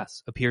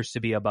CS appears to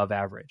be above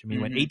average. I mean,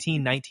 we went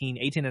 18, 19,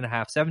 18.5,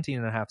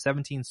 17.5,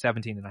 17,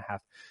 17.5.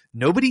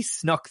 Nobody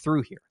snuck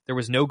through here. There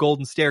was no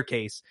golden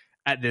staircase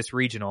at this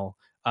regional,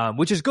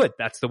 which is good.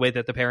 That's the way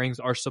that the pairings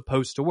are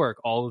supposed to work.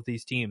 All of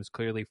these teams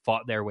clearly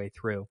fought their way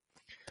through.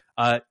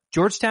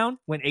 Georgetown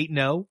went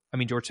 8-0. I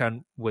mean,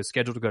 Georgetown was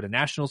scheduled to go to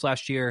nationals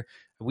last year.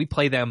 We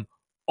play them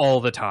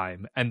all the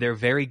time, and they're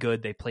very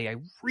good. They play a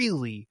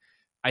really,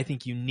 I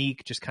think,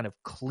 unique, just kind of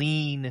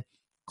clean,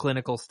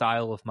 clinical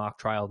style of mock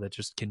trial that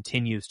just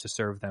continues to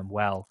serve them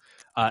well.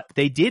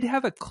 They did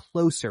have a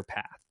closer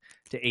path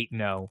to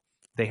 8-0.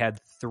 They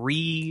had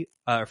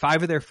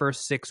 5 of their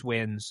first 6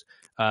 wins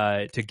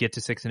to get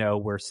to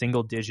 6-0 were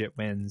single digit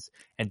wins,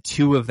 and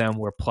 2 of them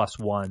were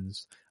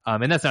 +1s.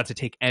 And that's not to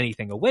take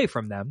anything away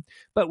from them.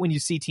 But when you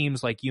see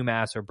teams like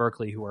UMass or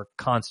Berkeley who are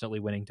constantly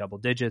winning double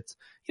digits,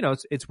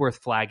 it's worth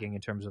flagging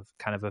in terms of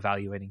kind of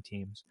evaluating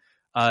teams.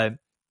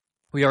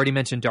 We already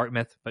mentioned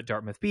Dartmouth, but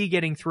Dartmouth B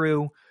getting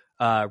through.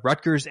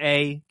 Rutgers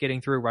A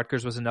getting through.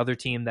 Rutgers was another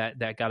team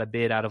that got a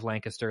bid out of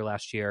Lancaster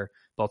last year.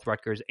 Both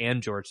Rutgers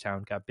and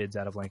Georgetown got bids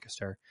out of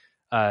Lancaster.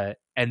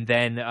 And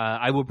then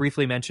I will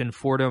briefly mention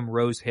Fordham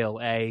Rose Hill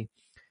A,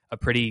 a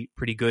pretty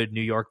good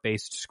New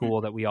York-based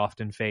school that we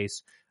often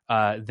face.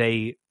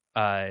 They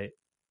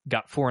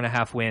got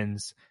 4.5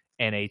 wins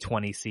and a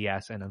 20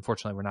 CS, and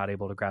unfortunately we're not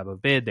able to grab a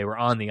bid. They were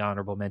on the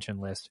honorable mention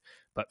list,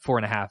 but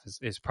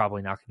 4.5 is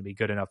probably not going to be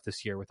good enough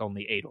this year with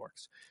only 8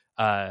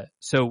 orgs.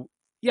 So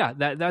yeah,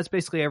 that's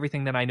basically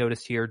everything that I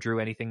noticed here. Drew,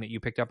 anything that you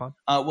picked up on?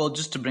 Well,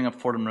 just to bring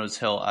up Fordham Rose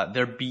Hill,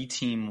 their B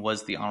team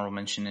was the honorable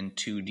mention in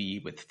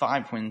 2D with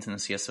 5 wins and a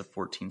CS of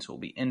 14, so it'll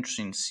be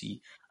interesting to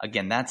see.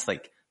 Again, that's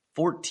like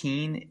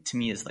 14 to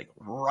me is like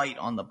right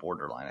on the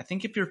borderline. I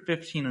think if you're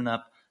 15 and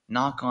up,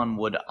 knock on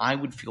wood, I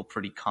would feel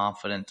pretty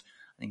confident.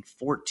 I think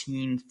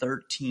 14,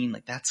 13,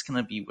 like that's going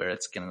to be where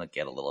it's going to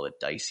get a little bit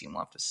dicey, and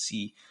we'll have to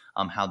see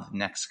how the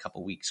next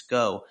couple weeks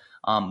go.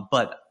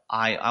 But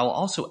I'll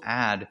also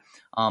add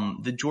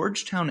the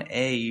Georgetown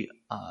A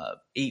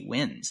 8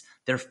 wins.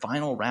 Their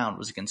final round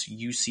was against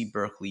UC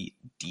Berkeley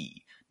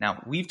D.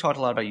 Now, we've talked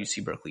a lot about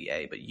UC Berkeley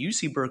A, but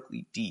UC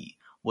Berkeley D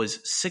was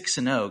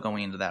 6-0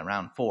 going into that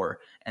round 4.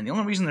 And the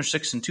only reason they're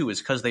 6-2 is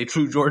because they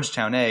drew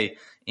Georgetown A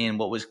in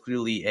what was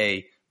clearly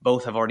a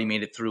both have already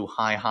made it through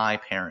high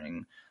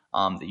pairing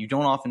that you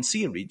don't often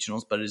see at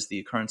regionals, but is the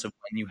occurrence of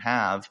when you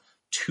have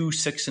 2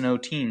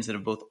 6-0 teams that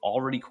have both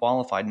already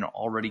qualified and are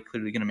already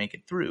clearly going to make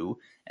it through,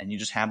 and you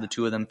just have the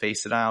 2 of them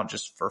face it out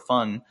just for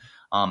fun.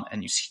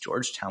 And you see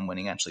Georgetown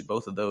winning actually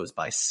both of those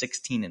by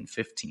 16 and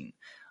 15.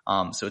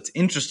 So it's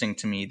interesting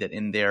to me that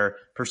in their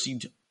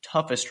perceived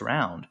toughest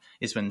round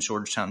is when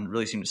Georgetown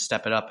really seemed to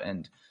step it up,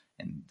 and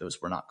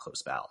those were not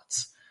close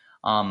ballots.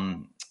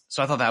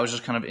 So I thought that was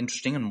just kind of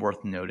interesting and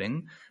worth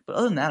noting. But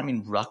other than that, I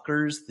mean,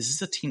 Rutgers, this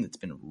is a team that's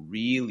been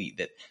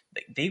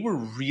they were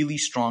really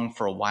strong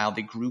for a while.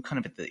 They grew kind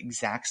of at the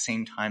exact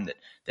same time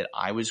that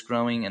I was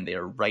growing, and they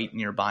are right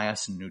nearby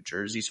us in New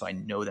Jersey. So I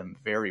know them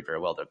very, very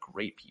well. They're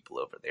great people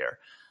over there.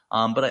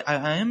 But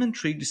I am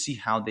intrigued to see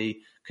how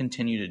they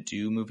continue to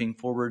do moving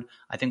forward.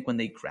 I think when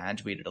they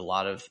graduated, a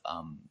lot of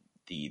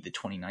the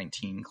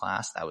 2019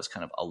 class, that was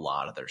kind of a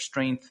lot of their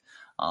strength.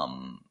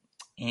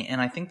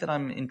 And I think that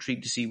I'm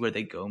intrigued to see where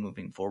they go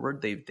moving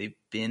forward. They've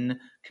been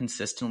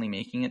consistently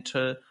making it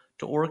to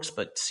orcs,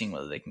 but seeing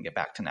whether they can get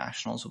back to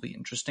nationals will be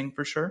interesting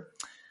for sure.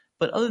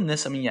 But other than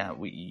this, I mean, yeah,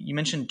 you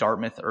mentioned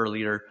Dartmouth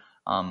earlier.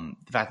 The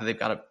fact that they've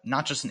got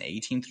not just an A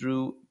team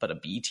through, but a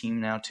B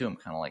team now too. I'm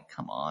kind of like,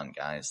 come on,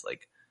 guys,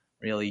 like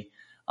really,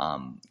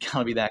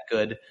 gotta be that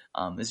good.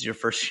 This is your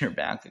first year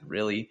back, like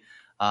really.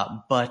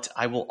 But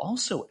I will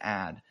also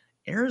add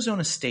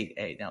Arizona State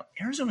A. Now,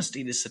 Arizona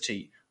State is such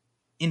a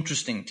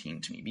interesting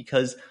team to me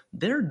because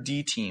their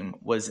D team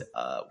was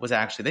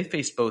actually, they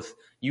faced both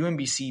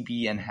UMBC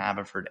B and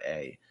Haverford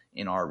A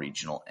in our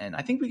regional, and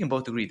I think we can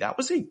both agree that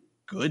was a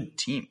good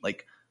team.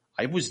 Like,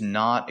 I was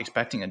not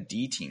expecting a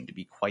D team to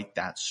be quite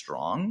that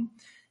strong,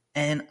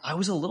 and I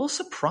was a little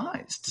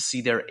surprised to see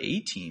their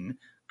A team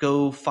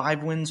go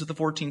 5 wins with a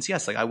 14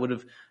 CS. Like,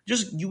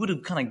 you would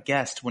have kind of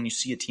guessed when you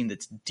see a team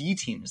that's D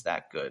team is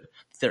that good,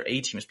 their A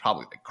team is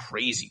probably like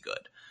crazy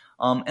good.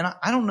 And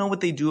I don't know what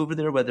they do over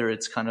there, whether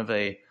it's kind of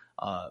a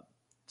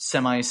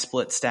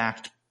semi-split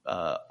stacked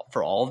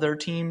for all of their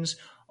teams,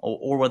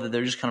 or whether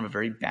they're just kind of a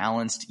very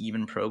balanced,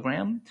 even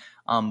program.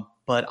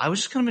 But I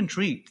was just kind of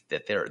intrigued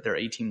that their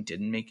A team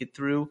didn't make it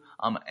through.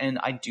 And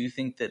I do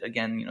think that,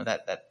 again,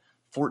 that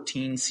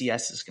 14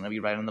 CS is going to be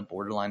right on the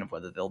borderline of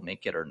whether they'll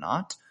make it or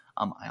not.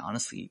 I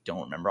honestly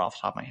don't remember off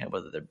the top of my head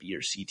whether their B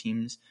or C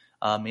teams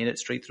made it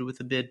straight through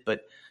with a bid,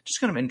 but just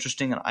kind of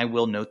interesting. And I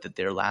will note that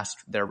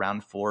their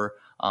round 4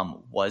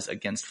 was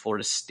against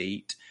Florida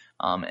State,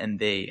 and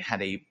they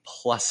had a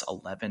plus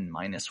 11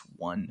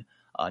 -1,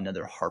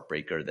 another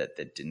heartbreaker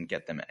that didn't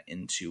get them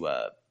into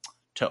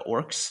to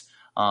orcs,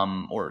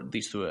 or at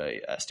least to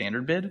a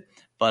standard bid.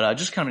 But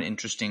just kind of an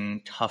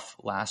interesting, tough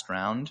last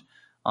round.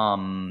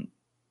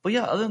 But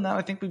yeah, other than that,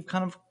 I think we've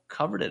kind of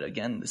covered it.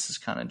 Again, this is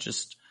kind of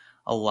just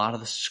a lot of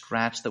the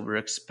scratch that we're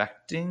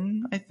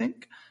expecting, I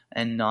think,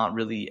 and not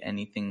really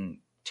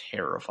anything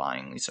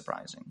terrifyingly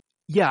surprising.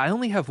 Yeah, I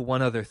only have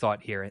one other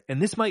thought here, and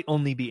this might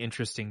only be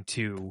interesting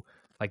to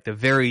like the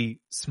very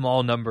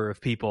small number of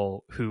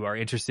people who are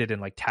interested in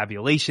like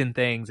tabulation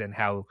things and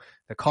how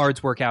the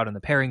cards work out and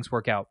the pairings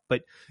work out.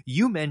 But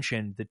you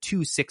mentioned the 2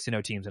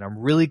 6-0 teams, and I'm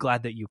really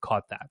glad that you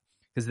caught that,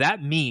 because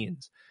that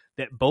means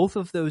that both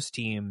of those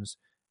teams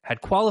had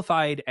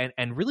qualified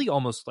and really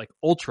almost like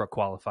ultra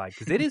qualified,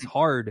 because it is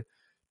hard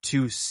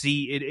to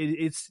see it.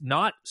 It's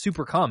not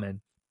super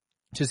common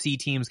to see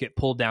teams get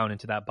pulled down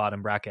into that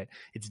bottom bracket.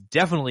 It's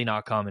definitely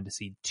not common to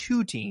see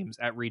 2 teams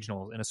at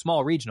regionals in a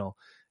small regional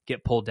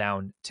get pulled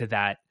down to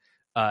that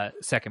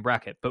second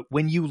bracket. But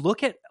when you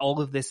look at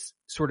all of this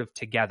sort of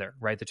together,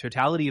 right, the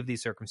totality of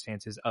these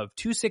circumstances of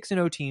 2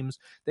 6-0 teams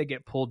that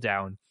get pulled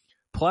down,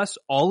 plus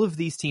all of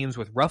these teams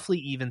with roughly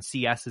even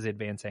CSs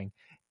advancing.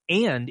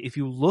 And if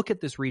you look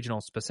at this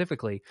regional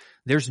specifically,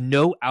 there's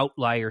no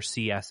outlier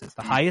CSs.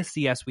 The highest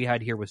CS we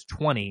had here was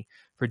 20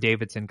 for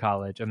Davidson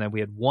College. And then we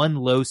had one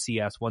low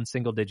CS, one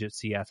single digit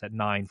CS at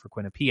 9 for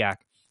Quinnipiac.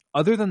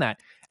 Other than that,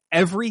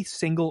 every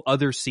single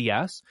other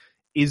CS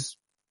is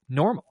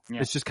normal.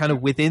 Yeah. It's just kind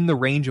of within the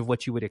range of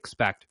what you would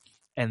expect.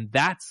 And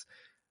that's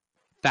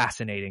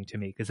fascinating to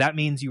me because that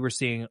means you were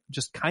seeing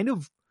just kind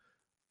of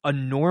a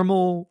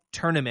normal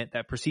tournament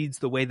that proceeds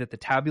the way that the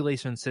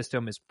tabulation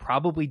system is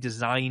probably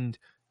designed.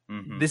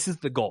 Mm-hmm. This is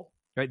the goal,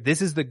 right?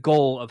 This is the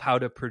goal of how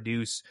to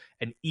produce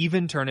an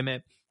even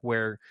tournament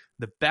where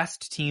the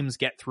best teams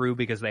get through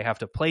because they have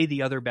to play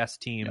the other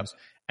best teams,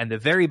 and the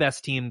very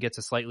best team gets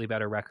a slightly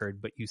better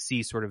record, but you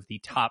see sort of the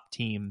top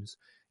teams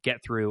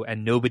get through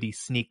and nobody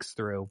sneaks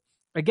through.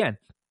 Again,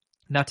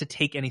 not to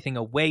take anything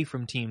away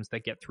from teams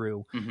that get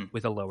through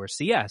with a lower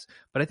CS,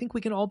 but I think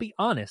we can all be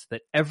honest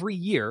that every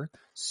year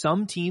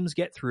some teams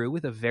get through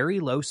with a very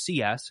low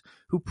CS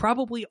who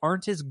probably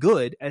aren't as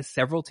good as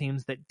several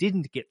teams that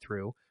didn't get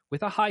through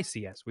with a high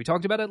CS. We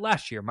talked about it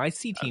last year. My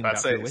C team got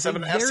through with a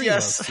very low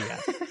CS.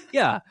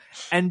 Yeah.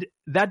 And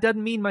that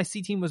doesn't mean my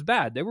C team was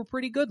bad. They were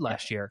pretty good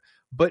last year.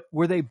 But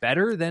were they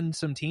better than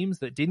some teams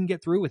that didn't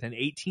get through with an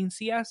 18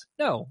 CS?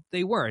 No,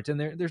 they weren't. And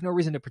there's no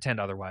reason to pretend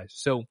otherwise.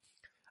 So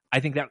I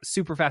think that was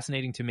super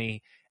fascinating to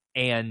me.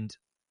 And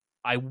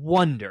I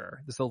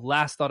wonder, this is the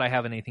last thought I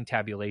have on anything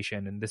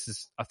tabulation, and this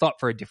is a thought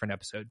for a different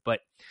episode, but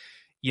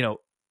you know,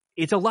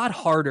 it's a lot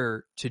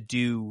harder to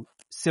do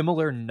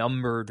similar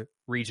numbered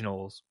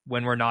regionals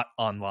when we're not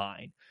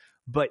online.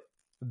 But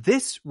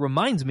this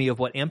reminds me of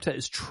what AMTA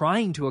is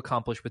trying to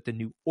accomplish with the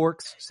new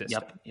ORCS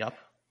system. Yep.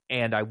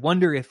 And I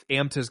wonder if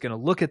AMTA is going to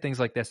look at things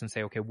like this and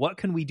say, okay, what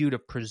can we do to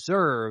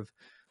preserve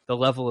the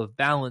level of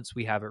balance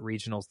we have at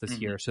regionals this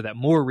year so that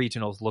more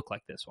regionals look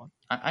like this one?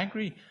 I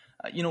agree.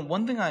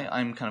 One thing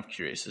I'm kind of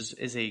curious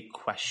is a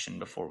question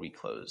before we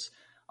close.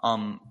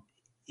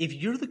 If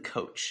you're the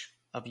coach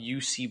of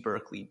UC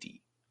Berkeley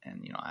D,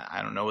 and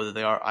I don't know whether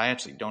they are, I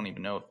actually don't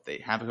even know if they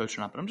have a coach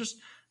or not, but I'm just,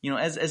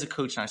 as a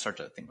coach, and I start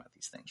to think about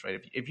these things, right?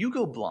 If you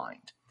go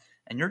blind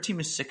and your team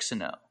is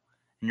 6-0 and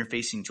you're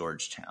facing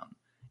Georgetown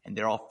and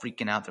they're all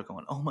freaking out, they're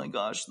going, oh my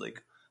gosh,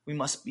 like we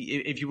must be,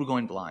 if you were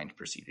going blind,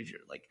 perceived, if you're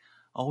like,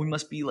 oh, we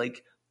must be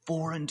like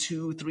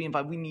 4-2,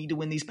 3-5. We need to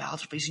win these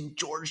battles. We're facing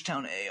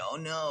Georgetown A. Oh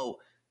no.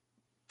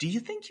 Do you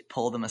think you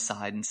pull them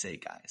aside and say,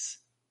 guys,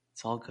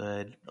 it's all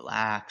good.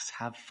 Relax,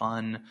 have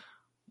fun.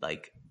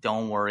 Like,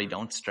 don't worry,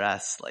 don't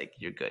stress. Like,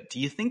 you're good. Do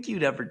you think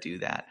you'd ever do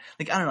that?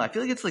 Like, I don't know. I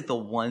feel like it's like the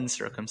one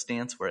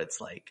circumstance where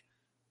it's like,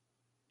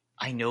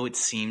 I know it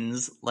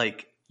seems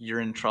like you're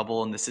in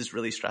trouble and this is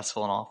really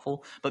stressful and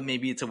awful, but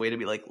maybe it's a way to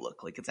be like,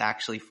 look, like it's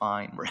actually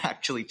fine. We're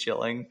actually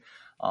chilling.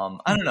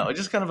 I don't know. It's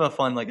just kind of a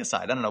fun, like,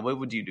 aside. I don't know. What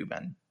would you do,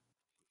 Ben?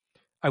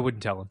 I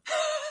wouldn't tell him.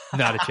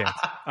 Not a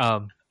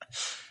chance.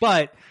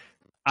 But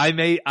I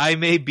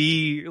may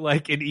be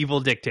like an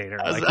evil dictator.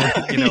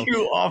 Like,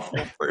 you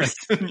awful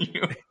person.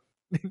 You.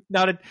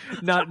 Not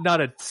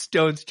a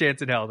stone's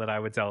chance in hell that I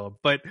would tell him.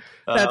 But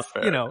that's,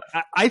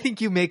 I think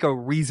you make a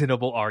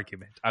reasonable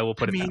argument. I will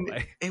put it that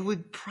way. It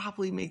would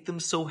probably make them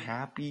so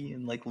happy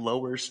and like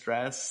lower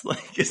stress.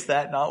 Like, is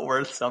that not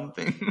worth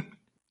something?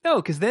 No,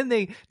 because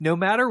then no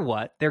matter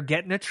what, they're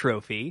getting a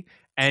trophy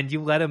and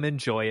you let them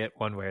enjoy it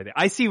one way or the other.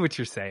 I see what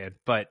you're saying,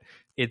 but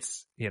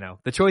it's,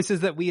 the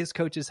choices that we as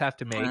coaches have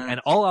to make. And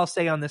all I'll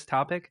say on this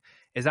topic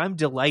is I'm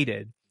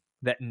delighted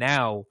that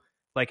now,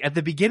 like at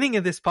the beginning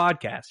of this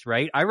podcast,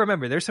 right? I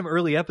remember there's some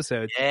early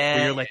episodes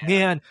where you're like,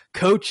 man,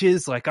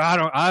 coaches, like, I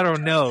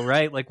don't know,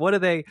 right? Like, what are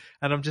they?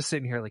 And I'm just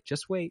sitting here like,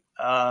 just wait.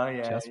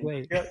 Just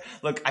wait. Yeah.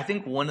 Look, I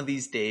think one of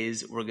these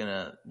days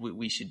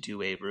we should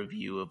do a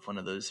review of one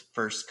of those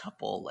first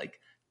couple like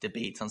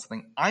debates on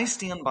something. I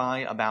stand by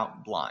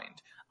about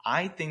blind.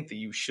 I think that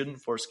you shouldn't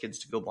force kids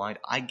to go blind.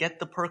 I get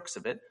the perks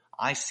of it.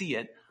 I see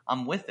it.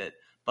 I'm with it.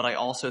 But I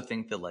also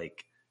think that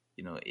like,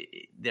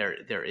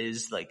 there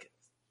is like,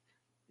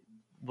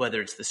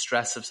 whether it's the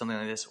stress of something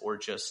like this or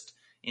just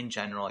in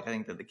general, like I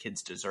think that the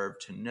kids deserve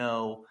to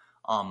know.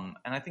 And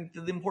I think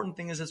that the important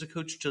thing is as a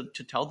coach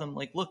to tell them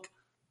like, look,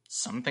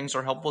 some things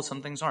are helpful,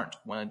 some things aren't.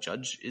 When a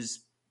judge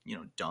is,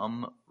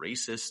 dumb,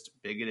 racist,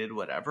 bigoted,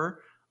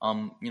 whatever,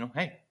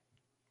 hey,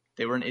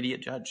 they were an idiot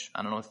judge.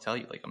 I don't know what to tell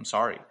you. Like, I'm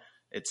sorry.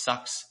 It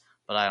sucks,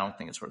 but I don't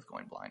think it's worth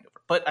going blind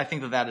over. But I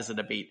think that is a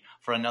debate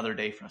for another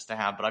day for us to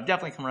have. But I've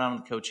definitely come around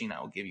with coaching. I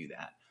will give you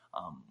that.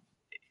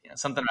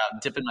 Something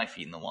about dipping my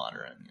feet in the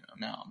water, and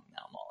now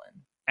I'm all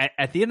in.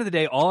 At the end of the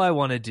day, all I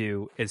want to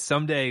do is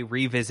someday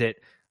revisit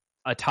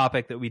a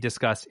topic that we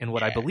discussed in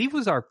what I believe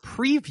was our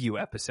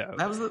preview episode.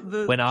 That was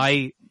the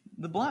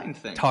blind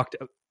thing.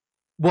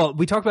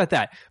 We talked about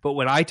that, but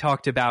when I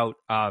talked about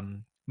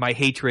my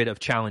hatred of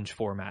challenge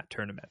format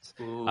tournaments,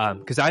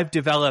 because I've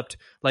developed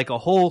like a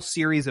whole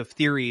series of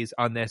theories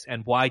on this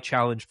and why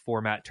challenge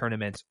format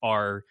tournaments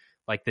are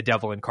like the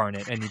devil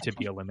incarnate and need to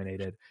be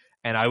eliminated.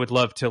 And I would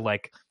love to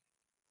like,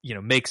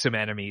 make some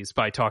enemies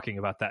by talking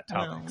about that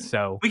topic.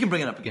 So we can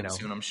bring it up again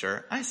soon, I'm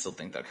sure. I still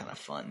think they're kind of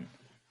fun.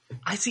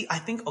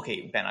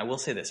 Okay, Ben, I will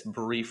say this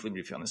briefly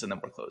on this and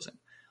then we're closing.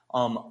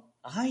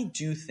 I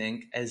do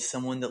think as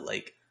someone that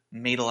like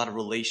made a lot of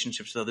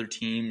relationships with other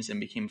teams and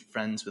became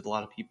friends with a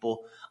lot of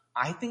people,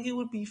 I think it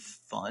would be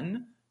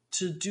fun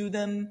to do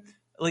them.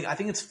 Like, I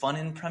think it's fun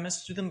in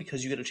premise to do them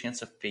because you get a chance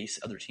to face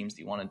other teams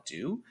that you want to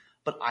do.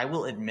 But I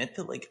will admit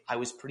that like I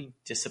was pretty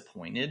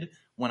disappointed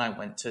when I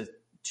went to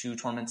 2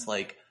 tournaments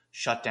like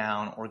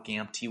Shutdown or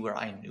GAMT where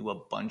I knew a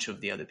bunch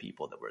of the other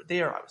people that were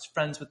there. I was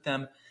friends with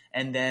them.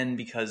 And then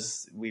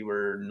because we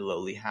were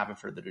lowly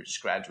Haverford that had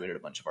just graduated a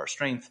bunch of our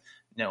strength,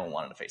 no one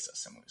wanted to face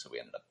us. And so we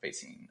ended up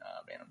facing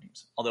random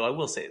teams. Although I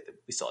will say that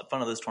we still had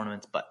fun of those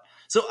tournaments. But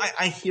so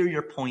I hear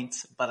your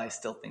points, but I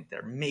still think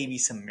there may be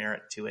some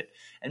merit to it.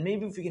 And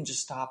maybe if we can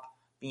just stop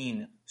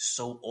being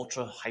so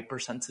ultra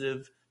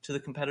hypersensitive to the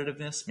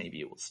competitiveness, maybe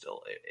it will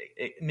still,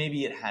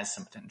 maybe it has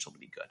some potential to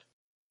be good.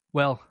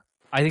 Well,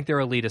 I think they're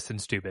elitist and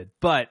stupid,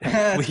 but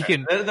we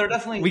can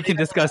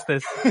discuss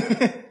this.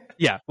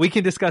 Yeah, we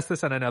can discuss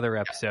this on another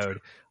episode.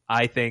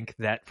 I think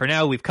that for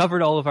now we've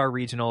covered all of our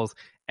regionals.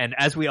 And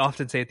as we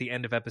often say at the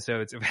end of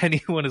episodes, if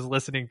anyone is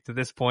listening to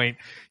this point,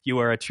 you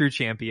are a true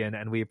champion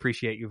and we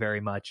appreciate you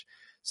very much.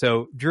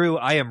 So Drew,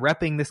 I am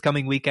repping this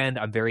coming weekend.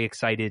 I'm very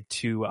excited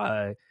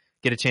to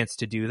get a chance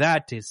to do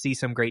that, to see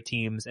some great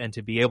teams and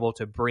to be able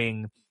to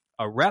bring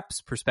a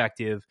reps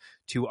perspective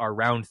to our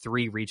round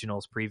 3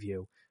 regionals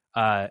preview.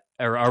 Or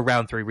our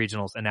round 3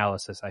 regionals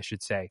analysis, I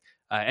should say.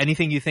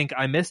 Anything you think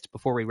I missed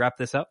before we wrap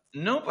this up?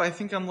 Nope. I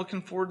think I'm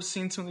looking forward to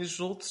seeing some of these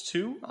results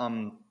too.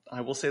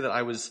 I will say that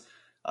I was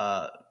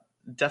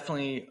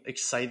definitely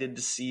excited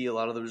to see a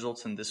lot of the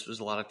results, and this was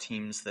a lot of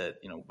teams that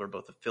we're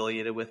both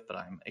affiliated with. But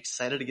I'm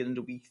excited to get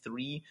into week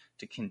 3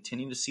 to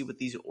continue to see what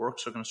these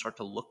orcs are going to start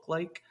to look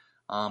like.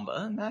 But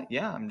other than that,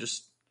 yeah, I'm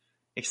just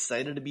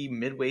excited to be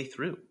midway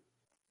through.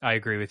 I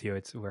agree with you.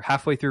 We're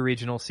halfway through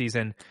regional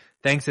season.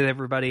 Thanks to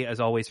everybody, as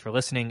always, for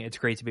listening. It's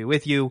great to be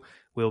with you.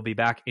 We'll be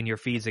back in your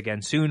feeds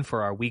again soon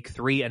for our week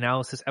 3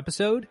 analysis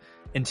episode.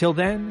 Until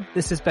then,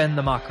 this has been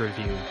the Mock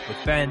Review with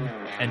Ben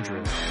and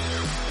Drew.